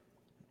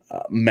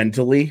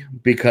 Mentally,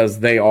 because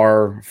they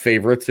are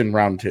favorites in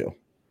round 2,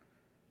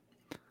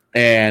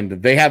 and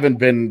they haven't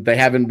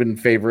been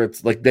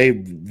favorites. Like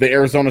the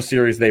Arizona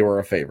series, they were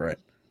a favorite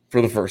for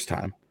the first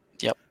time.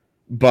 Yep.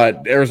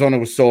 But Arizona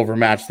was so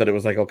overmatched that it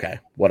was like, okay,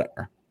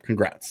 whatever.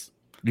 Congrats,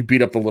 you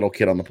beat up the little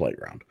kid on the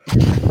playground.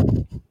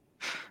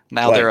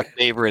 Now they're a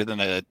favorite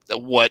in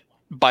what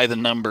by the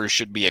numbers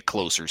should be a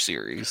closer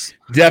series.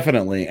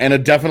 Definitely.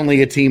 And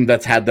definitely a team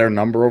that's had their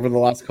number over the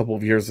last couple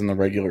of years in the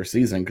regular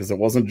season, because it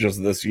wasn't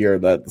just this year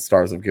that the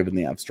Stars have given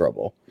the Avs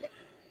trouble.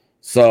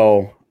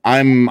 So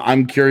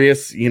I'm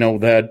curious,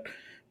 that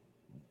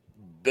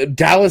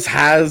Dallas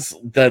has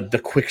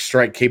the quick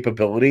strike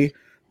capability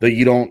that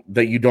you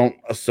don't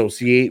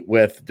associate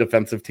with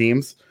defensive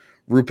teams.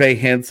 Rupe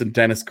Hintz and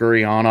Denis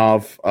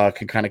Gurianov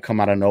can kind of come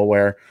out of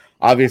nowhere.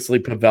 Obviously,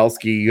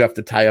 Pavelski, you have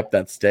to tie up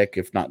that stick,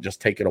 if not just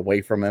take it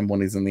away from him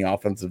when he's in the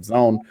offensive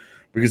zone,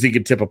 because he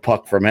can tip a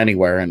puck from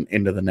anywhere and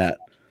into the net.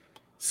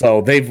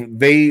 So they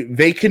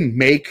can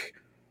make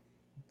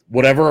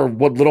what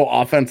little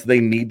offense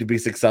they need to be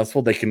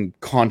successful. They can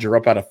conjure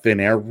up out of thin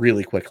air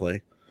really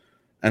quickly,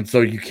 and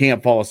so you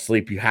can't fall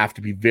asleep. You have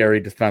to be very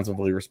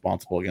defensively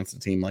responsible against a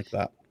team like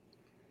that.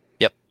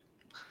 Yep.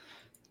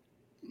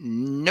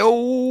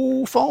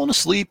 No falling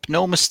asleep,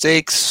 no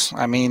mistakes.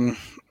 I mean,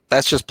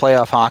 that's just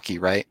playoff hockey,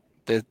 right?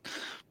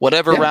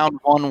 Whatever round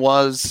 1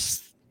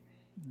 was,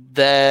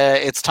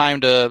 it's time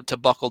to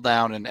buckle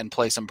down and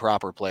play some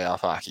proper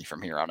playoff hockey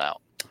from here on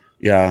out.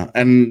 Yeah,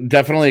 and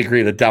definitely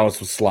agree that Dallas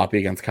was sloppy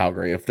against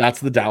Calgary. If that's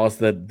the Dallas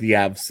that the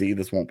Avs see,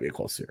 this won't be a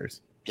close series.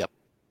 Yep.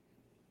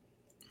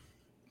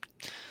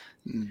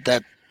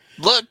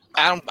 Look,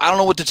 I don't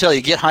know what to tell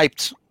you. Get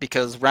hyped,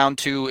 because round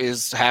 2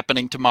 is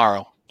happening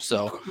tomorrow.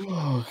 So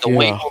the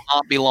wait will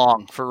not be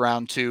long for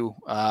round 2.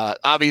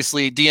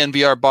 Obviously,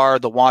 DNVR bar,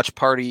 the watch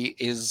party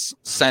is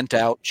sent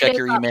out. Check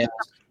your emails.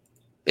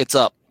 It's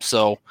up.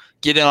 So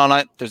get in on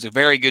it. There's a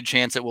very good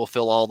chance it will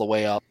fill all the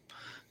way up.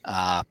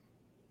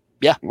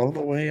 Yeah. All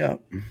the way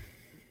up.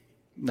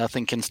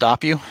 Nothing can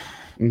stop you.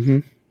 Mm-hmm.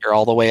 You're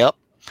all the way up.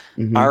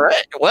 Mm-hmm. All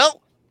right.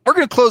 Well, we're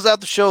going to close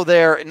out the show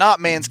there. Not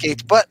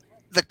Manscaped, but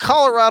the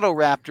Colorado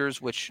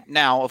Raptors, which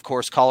now, of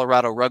course,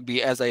 Colorado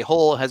rugby as a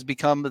whole has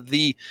become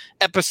the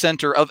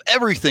epicenter of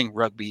everything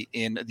rugby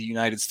in the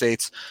United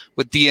States,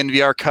 with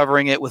DNVR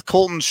covering it, with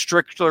Colton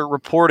Strickler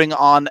reporting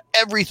on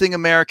everything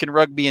American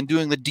rugby and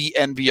doing the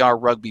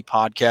DNVR Rugby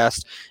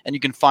podcast. And you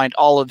can find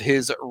all of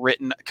his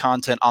written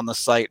content on the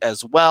site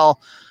as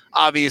well.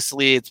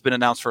 Obviously, it's been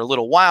announced for a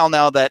little while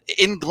now that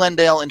in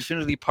Glendale,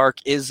 Infinity Park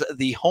is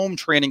the home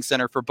training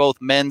center for both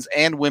men's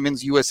and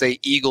women's USA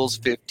Eagles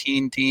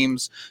 15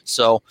 teams.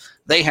 So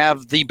they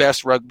have the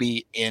best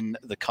rugby in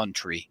the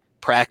country,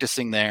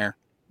 practicing there,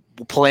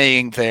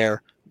 playing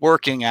there,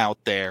 working out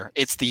there.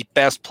 It's the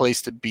best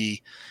place to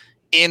be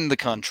in the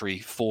country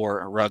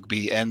for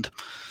rugby. And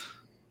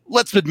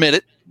let's admit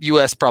it,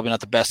 US probably not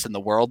the best in the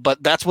world,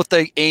 but that's what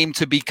they aim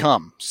to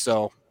become.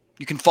 So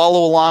you can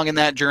follow along in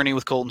that journey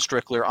with Colton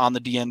Strickler on the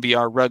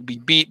DNVR Rugby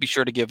Beat. Be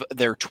sure to give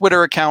their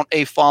Twitter account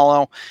a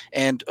follow.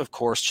 And, of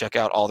course, check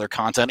out all their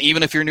content.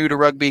 Even if you're new to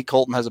rugby,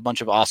 Colton has a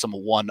bunch of awesome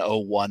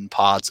 101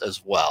 pods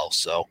as well.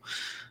 So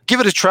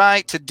give it a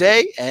try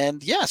today.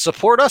 And, yeah,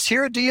 support us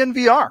here at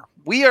DNVR.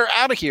 We are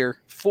out of here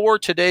for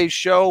today's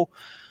show.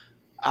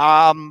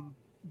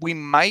 We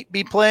might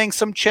be playing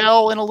some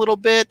Chell in a little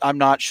bit. I'm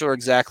not sure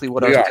exactly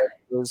what We our are.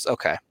 schedule is.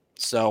 Okay.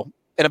 So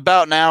in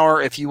about an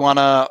hour, if you want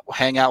to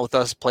hang out with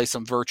us, play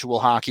some virtual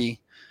hockey,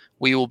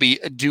 we will be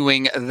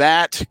doing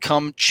that.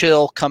 Come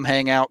chill, come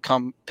hang out,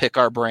 come pick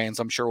our brains.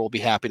 I'm sure we'll be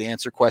happy to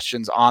answer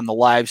questions on the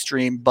live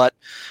stream. But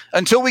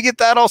until we get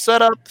that all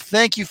set up,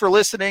 thank you for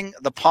listening.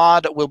 The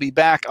pod will be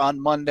back on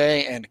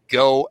Monday, and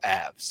go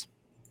Avs.